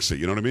want to jinx it.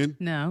 You know what I mean?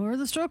 No,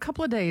 there's still a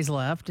couple of days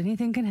left.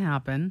 Anything can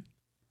happen.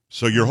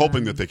 So you're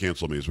hoping that they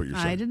cancel me is what you're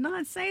saying. I did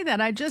not say that.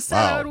 I just said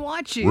I would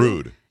watch you.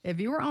 Rude. If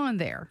you were on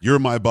there. You're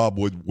my Bob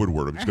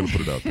Woodward. I'm just going to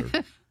put it out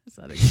there. Is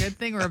that a good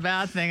thing or a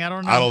bad thing? I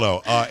don't know. I don't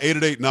know.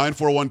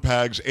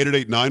 888-941-PAGS,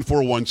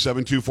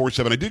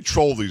 888-941-7247. I did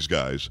troll these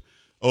guys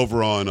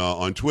over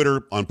on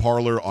Twitter, on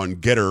Parler, on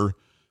Getter,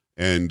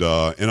 and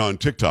on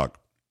TikTok.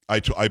 I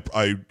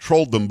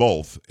trolled them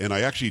both, and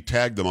I actually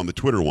tagged them on the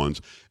Twitter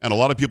ones. And a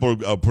lot of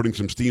people are putting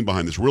some steam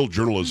behind this. Real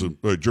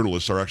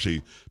journalists are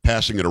actually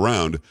passing it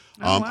around.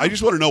 Wow. I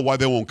just want to know why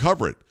they won't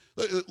cover it.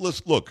 Let's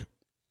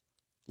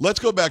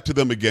go back to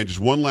them again just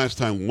one last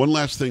time. One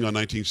last thing on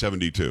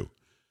 1972.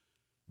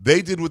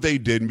 They did what they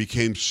did and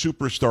became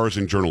superstars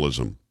in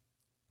journalism.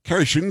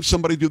 Carrie, shouldn't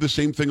somebody do the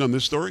same thing on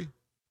this story?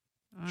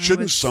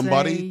 Shouldn't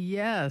somebody?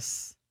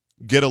 Yes.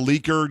 Get a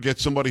leaker, get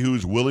somebody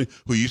who's willing,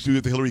 who used to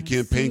do the Hillary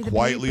campaign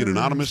quietly and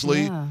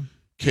anonymously,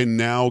 can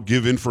now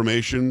give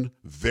information,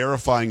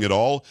 verifying it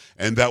all,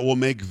 and that will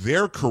make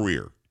their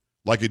career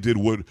like it did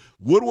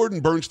Woodward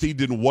and Bernstein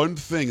did one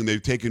thing, and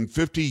they've taken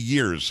 50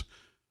 years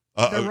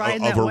of a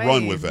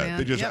run with that. Man.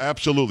 They just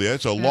absolutely,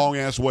 that's a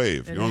long-ass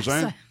wave. You know what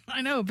I'm saying?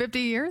 I know, 50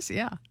 years,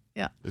 yeah.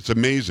 It's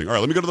amazing. All right,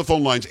 let me go to the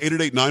phone lines,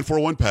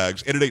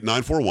 888-941-PAGS,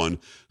 888-941-7247,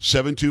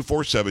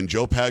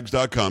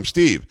 joepags.com.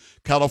 Steve,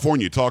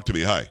 California, talk to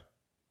me. Hi.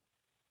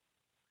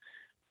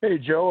 Hey,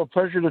 Joe, a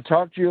pleasure to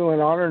talk to you, an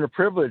honor and a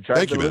privilege.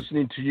 I've been man.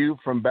 listening to you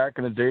from back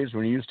in the days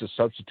when you used to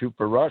substitute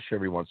for Rush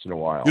every once in a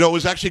while. You know, it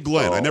was actually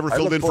Glenn. So I never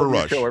filled in for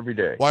Rush. Show every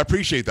day. Well, I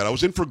appreciate that. I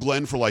was in for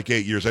Glenn for like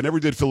 8 years. I never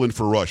did fill in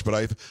for Rush, but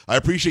I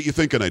appreciate you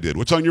thinking I did.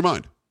 What's on your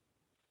mind?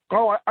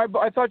 Oh,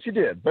 I thought you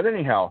did. But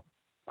anyhow,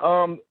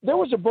 there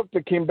was a book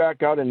that came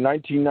back out in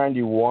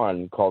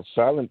 1991 called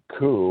Silent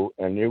Coup,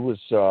 and it was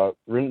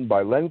written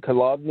by Len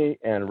Kolodny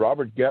and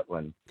Robert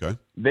Getlin. Okay.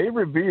 They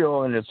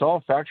reveal, and it's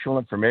all factual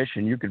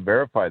information, you can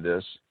verify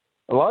this,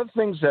 a lot of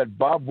things that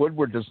Bob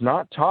Woodward does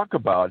not talk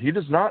about. He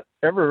does not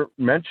ever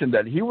mention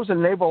that he was a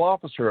naval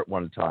officer at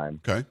one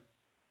time. Okay.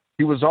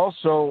 He was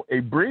also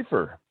a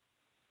briefer.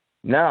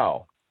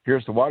 Now,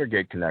 here's the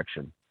Watergate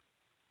connection.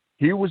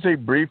 He was a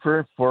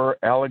briefer for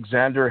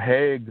Alexander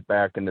Haig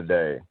back in the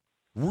day.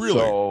 Really?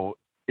 So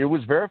it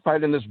was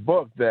verified in this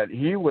book that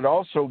he would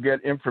also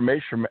get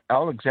information from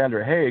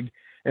Alexander Haig.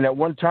 And at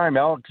one time,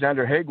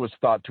 Alexander Haig was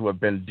thought to have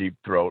been Deep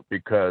Throat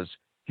because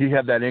he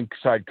had that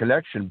inside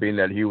connection, being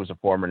that he was a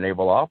former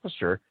naval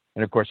officer.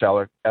 And, of course,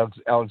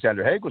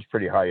 Alexander Haig was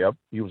pretty high up.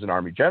 He was an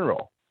Army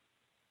general.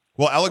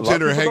 Well,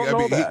 Alexander Haig, I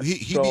mean,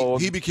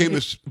 he became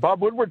this.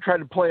 Bob Woodward tried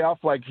to play off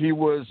like he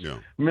was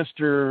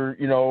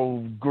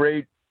Mr.,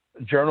 great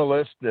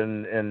journalist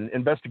and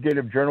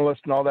investigative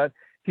journalist and all that.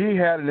 He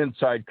had an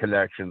inside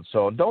connection,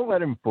 so don't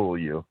let him fool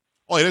you.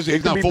 Oh,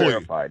 he's not fooling.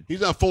 Verified.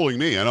 He's not fooling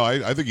me. I know.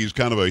 I think he's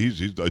kind of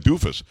he's a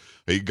doofus.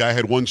 A guy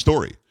had one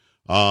story.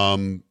 I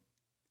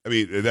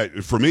mean,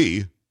 that for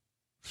me,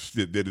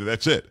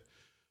 that's it.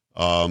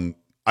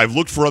 I've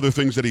looked for other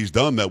things that he's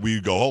done that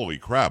we go, holy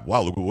crap!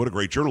 Wow, look what a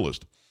great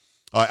journalist.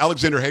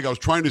 Alexander Haig. I was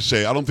trying to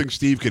say, I don't think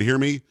Steve could hear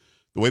me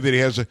the way that he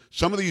has.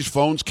 Some of these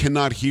phones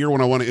cannot hear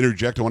when I want to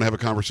interject. I want to have a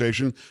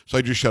conversation, so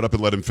I just shut up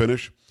and let him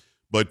finish.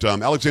 But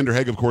Alexander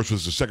Haig, of course,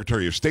 was the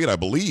Secretary of State, I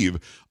believe,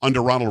 under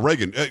Ronald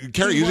Reagan.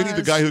 Carrie, isn't he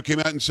the guy who came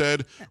out and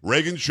said,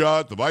 Reagan's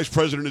shot, the vice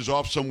president is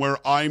off somewhere,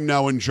 I'm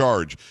now in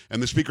charge?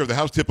 And the Speaker of the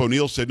House, Tip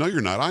O'Neill, said, no, you're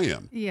not, I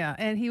am. Yeah,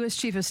 and he was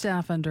chief of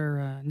staff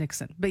under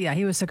Nixon. But yeah,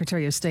 he was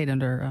Secretary of State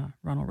under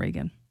Ronald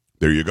Reagan.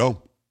 There you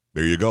go.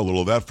 There you go. A little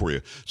of that for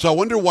you. So I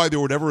wonder why there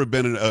would ever have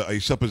been a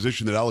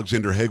supposition that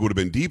Alexander Haig would have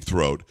been deep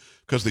throat,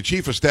 because the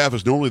chief of staff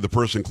is normally the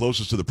person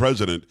closest to the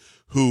president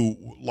who,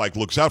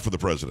 looks out for the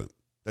president.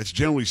 That's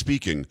generally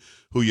speaking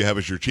who you have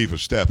as your chief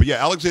of staff. But yeah,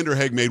 Alexander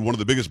Haig made one of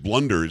the biggest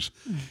blunders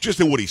just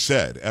in what he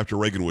said after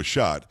Reagan was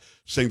shot,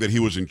 saying that he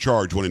was in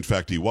charge when in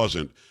fact he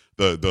wasn't.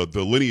 The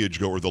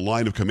lineage or the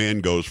line of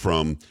command goes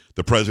from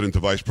the president to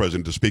vice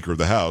president to Speaker of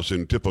the House,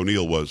 and Tip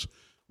O'Neill was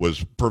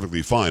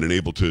perfectly fine and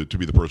able to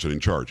be the person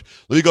in charge.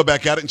 Let me go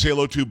back at it and say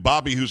hello to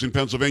Bobby, who's in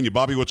Pennsylvania.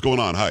 Bobby, what's going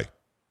on? Hi.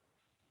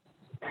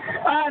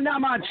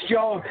 Not much,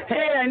 Joe.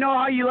 Hey, I know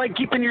how you like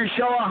keeping your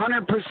show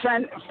 100%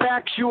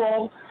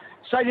 factual.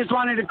 So I just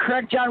wanted to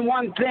correct you on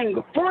one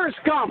thing. Forrest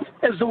Gump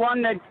is the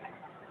one that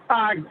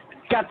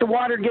got the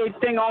Watergate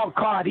thing all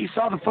caught. He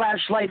saw the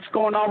flashlights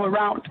going all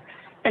around,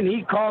 and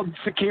he called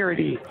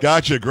security.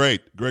 Gotcha.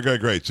 Great.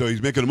 So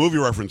he's making a movie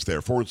reference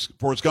there.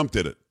 Forrest Gump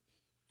did it.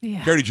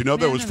 Yeah. Carrie, did you know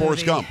that was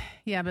Forrest Gump?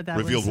 Yeah, but that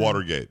revealed was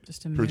Watergate.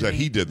 Just a movie. Turns out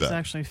he did that. It's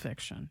actually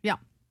fiction. Yeah.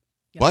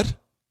 What?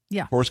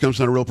 Yeah. Forrest Gump's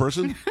not a real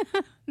person?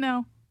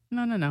 No.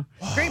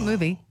 Great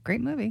movie,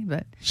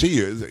 but see,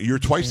 you're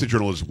twice the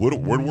journalist.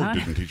 Woodward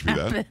didn't teach me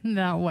that. In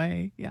that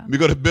way, yeah. Let me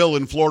go to Bill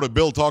in Florida.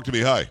 Bill, talk to me.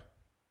 Hi.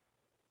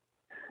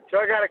 So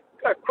I got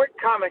a quick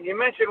comment. You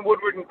mentioned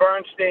Woodward and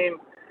Bernstein.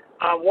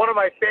 one of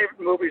my favorite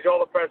movies, All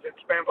the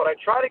President's Men, but I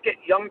try to get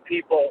young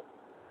people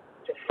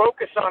to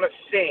focus on a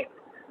scene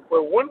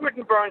where Woodward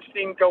and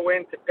Bernstein go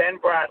into Ben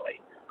Bradley,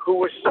 who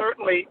was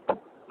certainly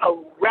a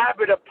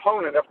rabid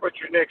opponent of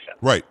Richard Nixon.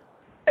 Right.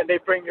 And they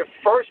bring the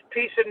first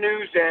piece of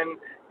news in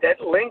that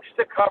links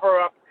the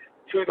cover-up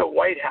to the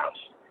White House.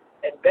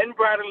 And Ben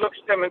Bradley looks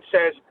at them and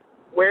says,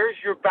 "Where's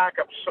your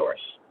backup source?"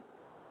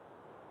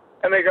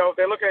 And they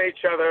look at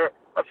each other.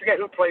 I forget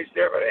who plays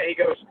there, but he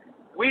goes,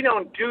 "We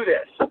don't do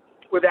this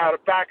without a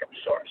backup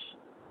source."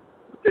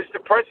 This is the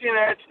President of the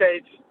United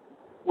States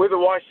with the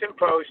Washington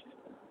Post.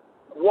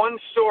 One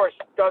source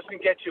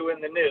doesn't get you in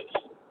the news.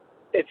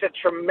 It's a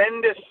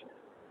tremendous,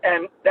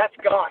 and that's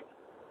gone.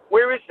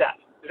 Where is that?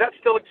 Does that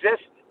still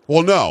exist?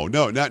 Well, no.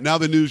 Now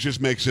the news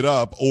just makes it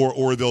up,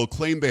 or they'll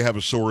claim they have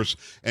a source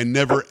and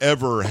never,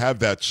 ever have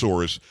that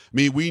source. I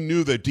mean, we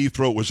knew that Deep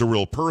Throat was a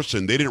real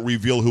person. They didn't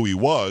reveal who he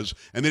was,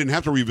 and they didn't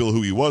have to reveal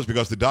who he was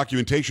because the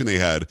documentation they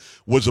had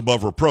was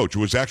above reproach. It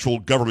was actual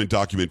government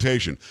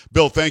documentation.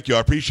 Bill, thank you. I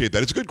appreciate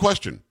that. It's a good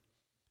question.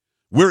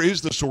 Where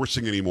is the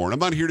sourcing anymore? And I'm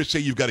not here to say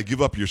you've got to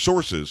give up your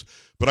sources,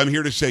 but I'm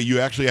here to say you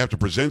actually have to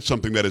present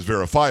something that is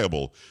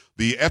verifiable.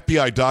 The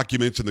FBI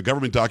documents and the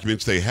government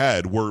documents they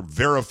had were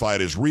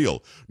verified as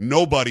real.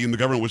 Nobody in the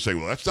government was saying,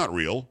 well, that's not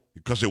real,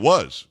 because it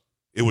was.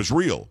 It was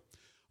real.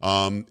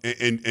 And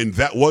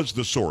that was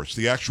the source.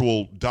 The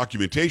actual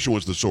documentation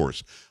was the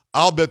source.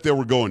 I'll bet they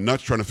were going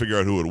nuts trying to figure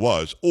out who it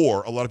was,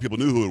 or a lot of people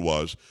knew who it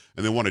was,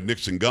 and they wanted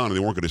Nixon gone, and they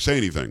weren't going to say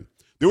anything.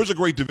 There was a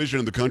great division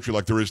in the country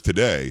like there is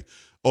today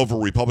over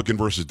Republican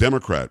versus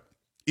Democrat.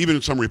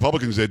 Even some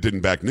Republicans that didn't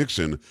back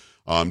Nixon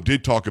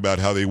did talk about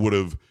how they would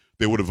have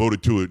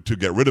voted to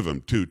get rid of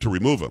him, to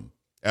remove him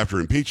after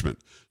impeachment.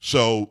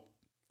 So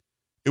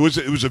it was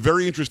a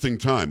very interesting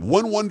time.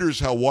 One wonders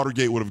how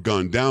Watergate would have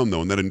gone down,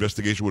 though, and that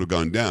investigation would have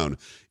gone down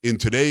in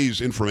today's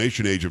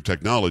information age of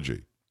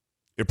technology.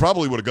 It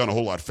probably would have gone a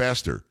whole lot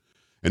faster,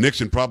 and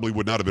Nixon probably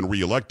would not have been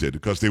reelected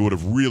because they would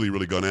have really,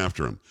 really gone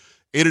after him.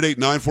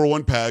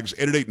 888-941-PAGS,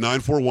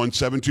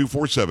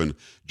 888-941-7247,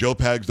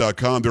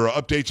 joepags.com. There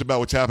are updates about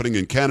what's happening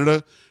in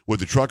Canada with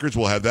the truckers.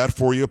 We'll have that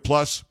for you.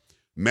 Plus,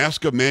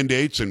 mask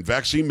mandates and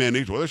vaccine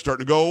mandates, well, they're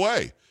starting to go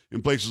away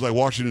in places like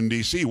Washington,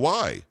 D.C.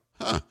 Why?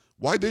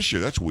 Why this year?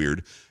 That's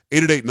weird.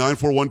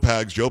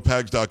 888-941-PAGS,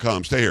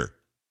 joepags.com. Stay here.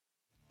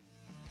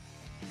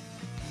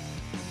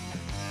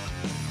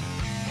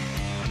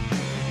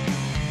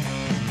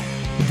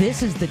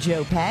 This is the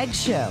Joe Pags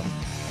Show.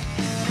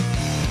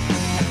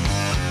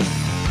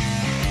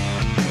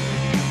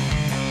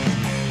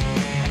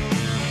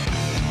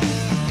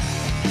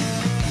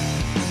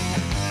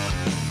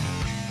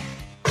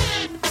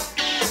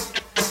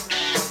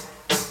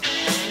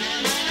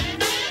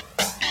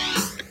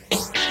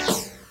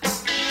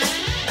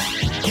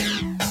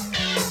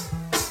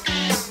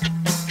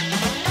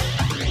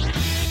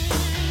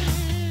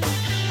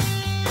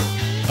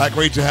 Hi,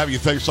 great to have you.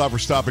 Thanks a lot for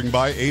stopping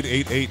by.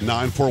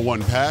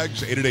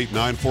 888-941-PAGS,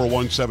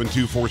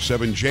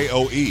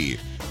 888-941-7247,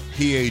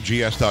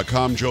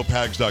 joepags.com,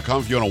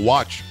 joepags.com. If you want to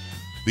watch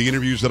the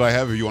interviews that I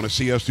have, if you want to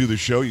see us do the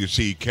show, you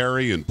see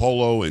Carrie and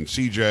Polo and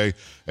CJ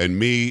and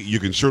me, you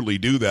can certainly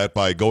do that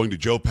by going to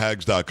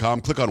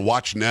joepags.com. Click on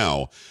Watch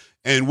Now.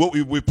 And what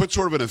we put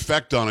sort of an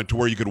effect on it to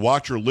where you could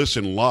watch or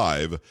listen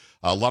live.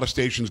 A lot of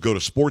stations go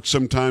to sports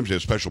sometimes. They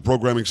have special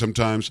programming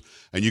sometimes.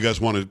 And you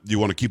guys want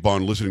to keep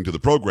on listening to the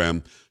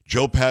program.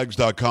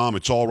 joepags.com.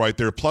 It's all right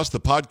there. Plus, the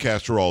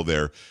podcasts are all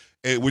there.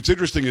 And what's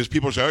interesting is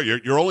people say, oh,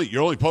 you're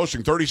only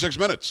posting 36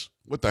 minutes.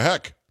 What the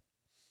heck?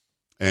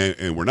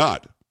 And we're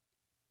not.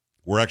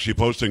 We're actually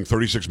posting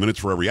 36 minutes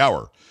for every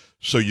hour.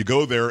 So you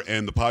go there,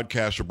 and the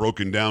podcasts are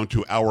broken down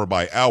to hour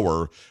by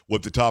hour,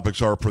 what the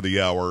topics are for the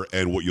hour,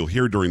 and what you'll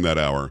hear during that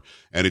hour.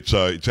 And it's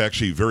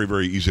actually very,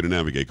 very easy to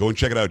navigate. Go and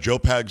check it out,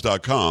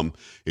 joepags.com.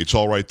 It's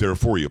all right there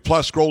for you.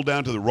 Plus, scroll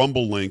down to the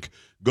Rumble link.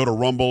 Go to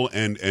Rumble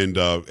and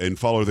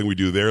follow everything we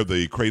do there.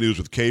 The Cray News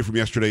with Kay from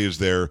yesterday is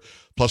there.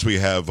 Plus, we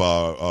have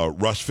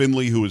Russ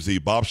Finley, who is the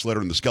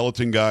bobsledder and the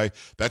skeleton guy.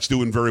 That's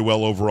doing very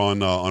well over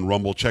on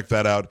Rumble. Check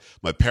that out.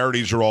 My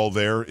parodies are all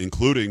there,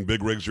 including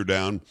Big Rigs Are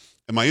Down.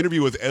 And my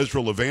interview with Ezra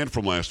Levant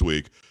from last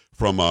week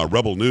from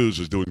Rebel News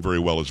is doing very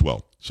well as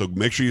well. So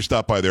make sure you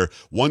stop by there.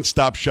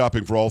 One-stop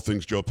shopping for all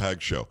things Joe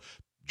Pags Show.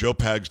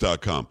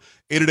 joepags.com.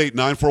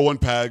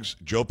 888-941-PAGS,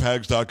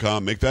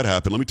 joepags.com. Make that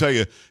happen. Let me tell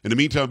you, in the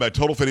meantime, about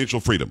total financial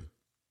freedom.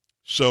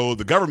 So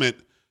the government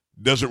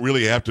doesn't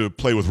really have to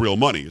play with real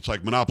money. It's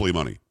like monopoly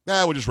money.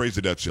 We'll just raise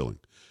the debt ceiling.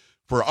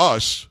 For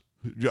us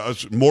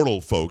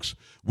mortal folks,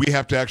 we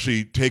have to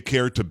actually take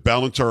care to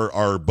balance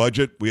our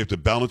budget. We have to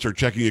balance our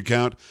checking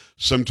account.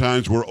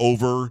 Sometimes we're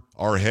over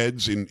our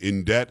heads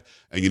in debt,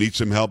 and you need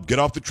some help. Get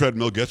off the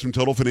treadmill. Get some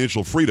total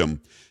financial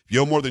freedom. If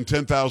you owe more than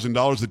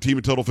 $10,000, the team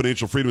at Total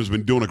Financial Freedom has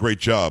been doing a great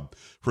job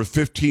for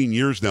 15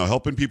 years now,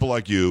 helping people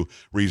like you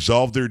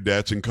resolve their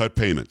debts and cut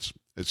payments.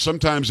 It's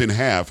sometimes in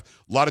half,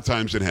 a lot of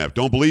times in half.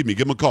 Don't believe me?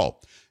 Give them a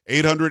call.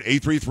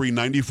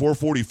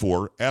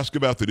 800-833-9444. Ask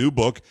about the new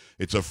book.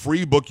 It's a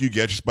free book you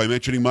get just by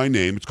mentioning my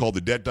name. It's called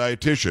The Debt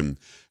Dietitian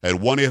at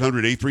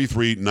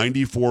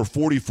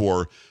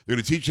 1-800-833-9444. They're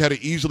going to teach you how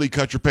to easily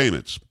cut your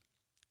payments.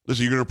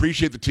 Listen, you're going to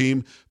appreciate the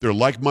team. They're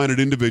like-minded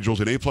individuals,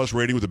 an A-plus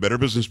rating with the Better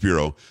Business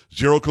Bureau.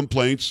 0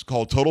 complaints.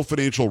 Call Total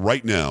Financial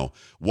right now.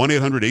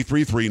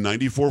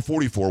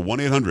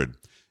 1-800-833-9444.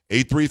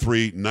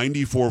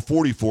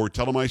 1-800-833-9444.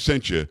 Tell them I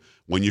sent you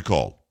when you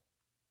call.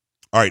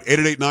 All right,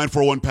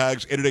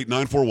 888-941-PAGS,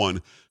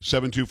 888-941-7247,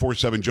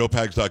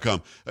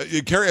 joepags.com.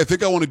 Carrie, I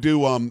think I want to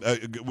do,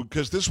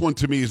 because this one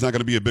to me is not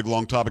going to be a big,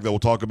 long topic that we'll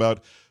talk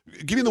about.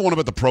 Give me the one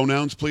about the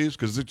pronouns, please,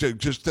 because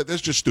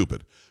that's just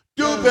stupid.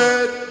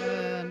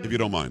 Stupid, if you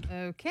don't mind.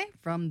 Okay,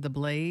 from The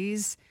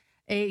Blaze.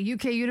 A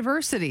UK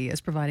university is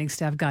providing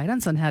staff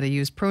guidance on how to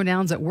use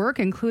pronouns at work,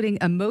 including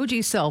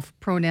emoji self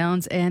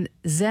pronouns and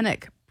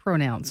Xenic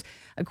pronouns.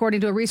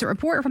 According to a recent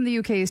report from the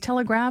UK's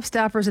Telegraph,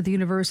 staffers at the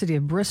University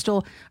of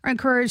Bristol are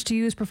encouraged to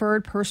use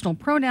preferred personal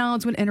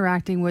pronouns when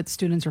interacting with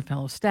students or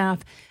fellow staff.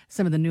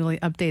 Some of the newly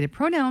updated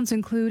pronouns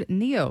include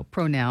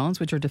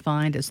neo-pronouns, which are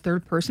defined as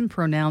third-person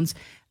pronouns.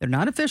 They're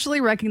not officially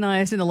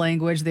recognized in the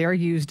language they are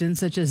used in,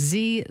 such as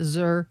ze,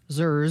 zer,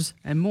 zers,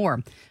 and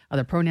more.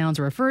 Other pronouns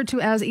are referred to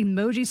as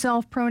emoji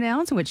self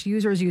pronouns, in which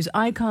users use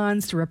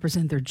icons to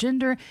represent their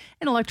gender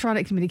in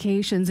electronic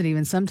communications and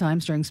even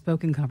sometimes during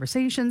spoken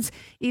conversations.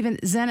 Even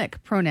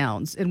Xenic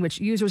pronouns, in which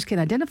users can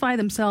identify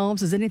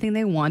themselves as anything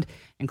they want,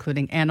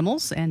 including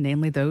animals, and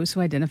namely those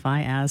who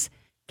identify as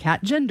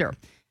cat gender.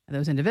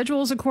 Those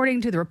individuals,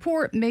 according to the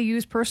report, may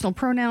use personal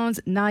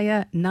pronouns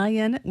naya,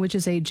 nayan, which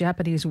is a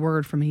Japanese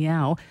word for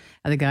meow.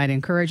 The guide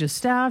encourages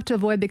staff to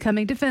avoid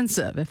becoming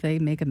defensive if they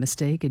make a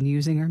mistake in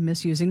using or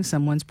misusing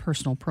someone's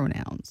personal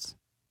pronouns.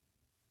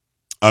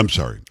 I'm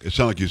sorry. It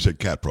sounded like you said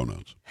cat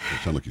pronouns.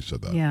 It sounded like you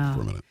said that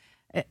for a minute.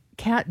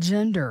 Cat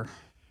gender.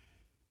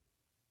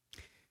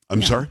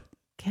 I'm sorry?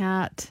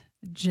 Cat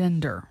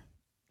gender.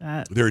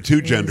 There are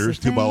two genders,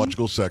 two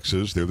biological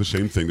sexes. They're the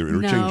same thing. They're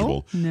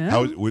interchangeable.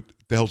 No. What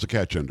the hell's a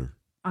cat gender?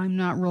 I'm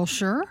not real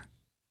sure.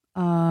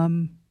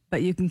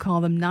 But you can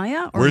call them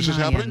Naya or Where's this Nayan.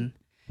 happening?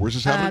 Where's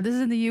this happening? This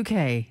is in the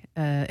UK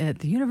at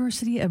the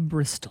University of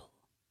Bristol.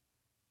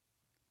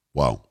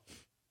 Wow.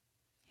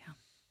 Yeah.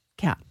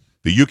 Cat.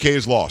 The UK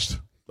is lost.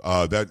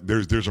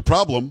 There's a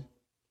problem.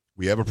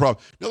 We have a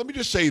problem. Now, let me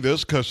just say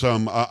this, because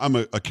I'm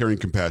a caring,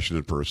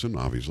 compassionate person,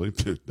 obviously.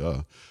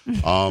 Duh.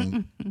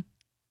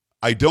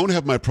 I don't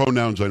have my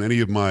pronouns on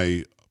any of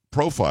my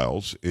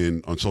profiles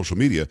on social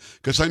media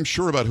because I'm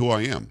sure about who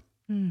I am.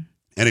 And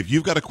if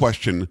you've got a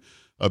question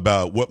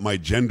about what my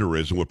gender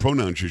is and what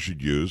pronouns you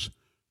should use,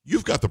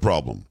 you've got the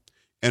problem.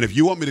 And if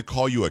you want me to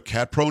call you a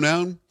cat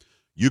pronoun,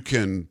 you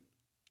can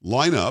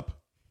line up,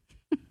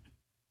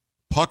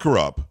 pucker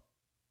up,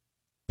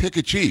 pick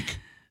a cheek,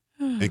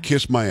 and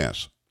kiss my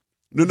ass.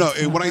 No.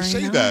 And when I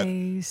say that,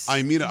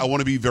 I mean I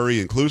want to be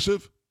very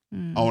inclusive.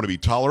 I want to be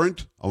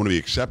tolerant. I want to be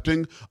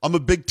accepting. I'm a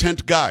big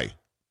tent guy.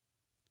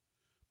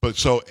 But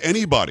so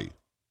anybody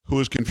who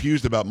is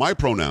confused about my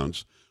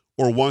pronouns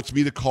or wants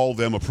me to call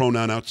them a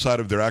pronoun outside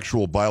of their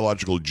actual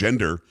biological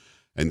gender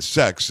and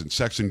sex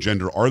and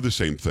gender are the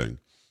same thing,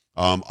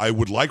 I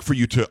would like for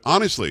you to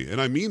honestly,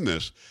 and I mean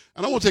this,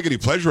 and I won't take any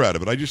pleasure out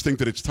of it, I just think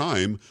that it's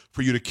time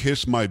for you to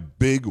kiss my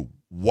big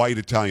white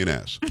Italian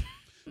ass.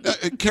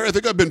 Carrie, I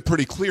think I've been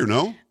pretty clear,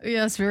 no?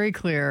 Yes, very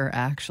clear,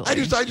 actually. I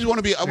just want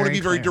to be. I want to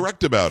be very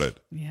direct about it.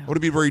 Yeah. I want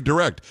to be very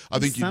direct. I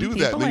think you do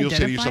that, and then you'll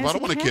say to yourself, "I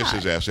don't want to kiss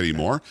his ass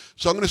anymore,"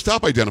 so I'm going to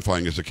stop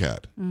identifying as a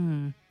cat. I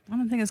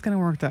don't think it's going to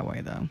work that way,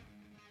 though.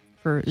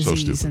 For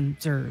Z's and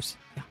Zers.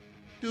 Yeah.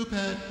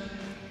 Stupid.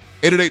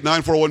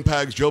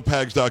 888-941-PAGS,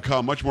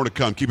 joepags.com. Much more to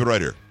come. Keep it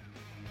right here.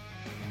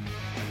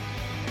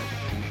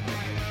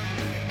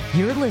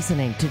 You're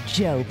listening to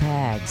Joe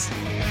Pags.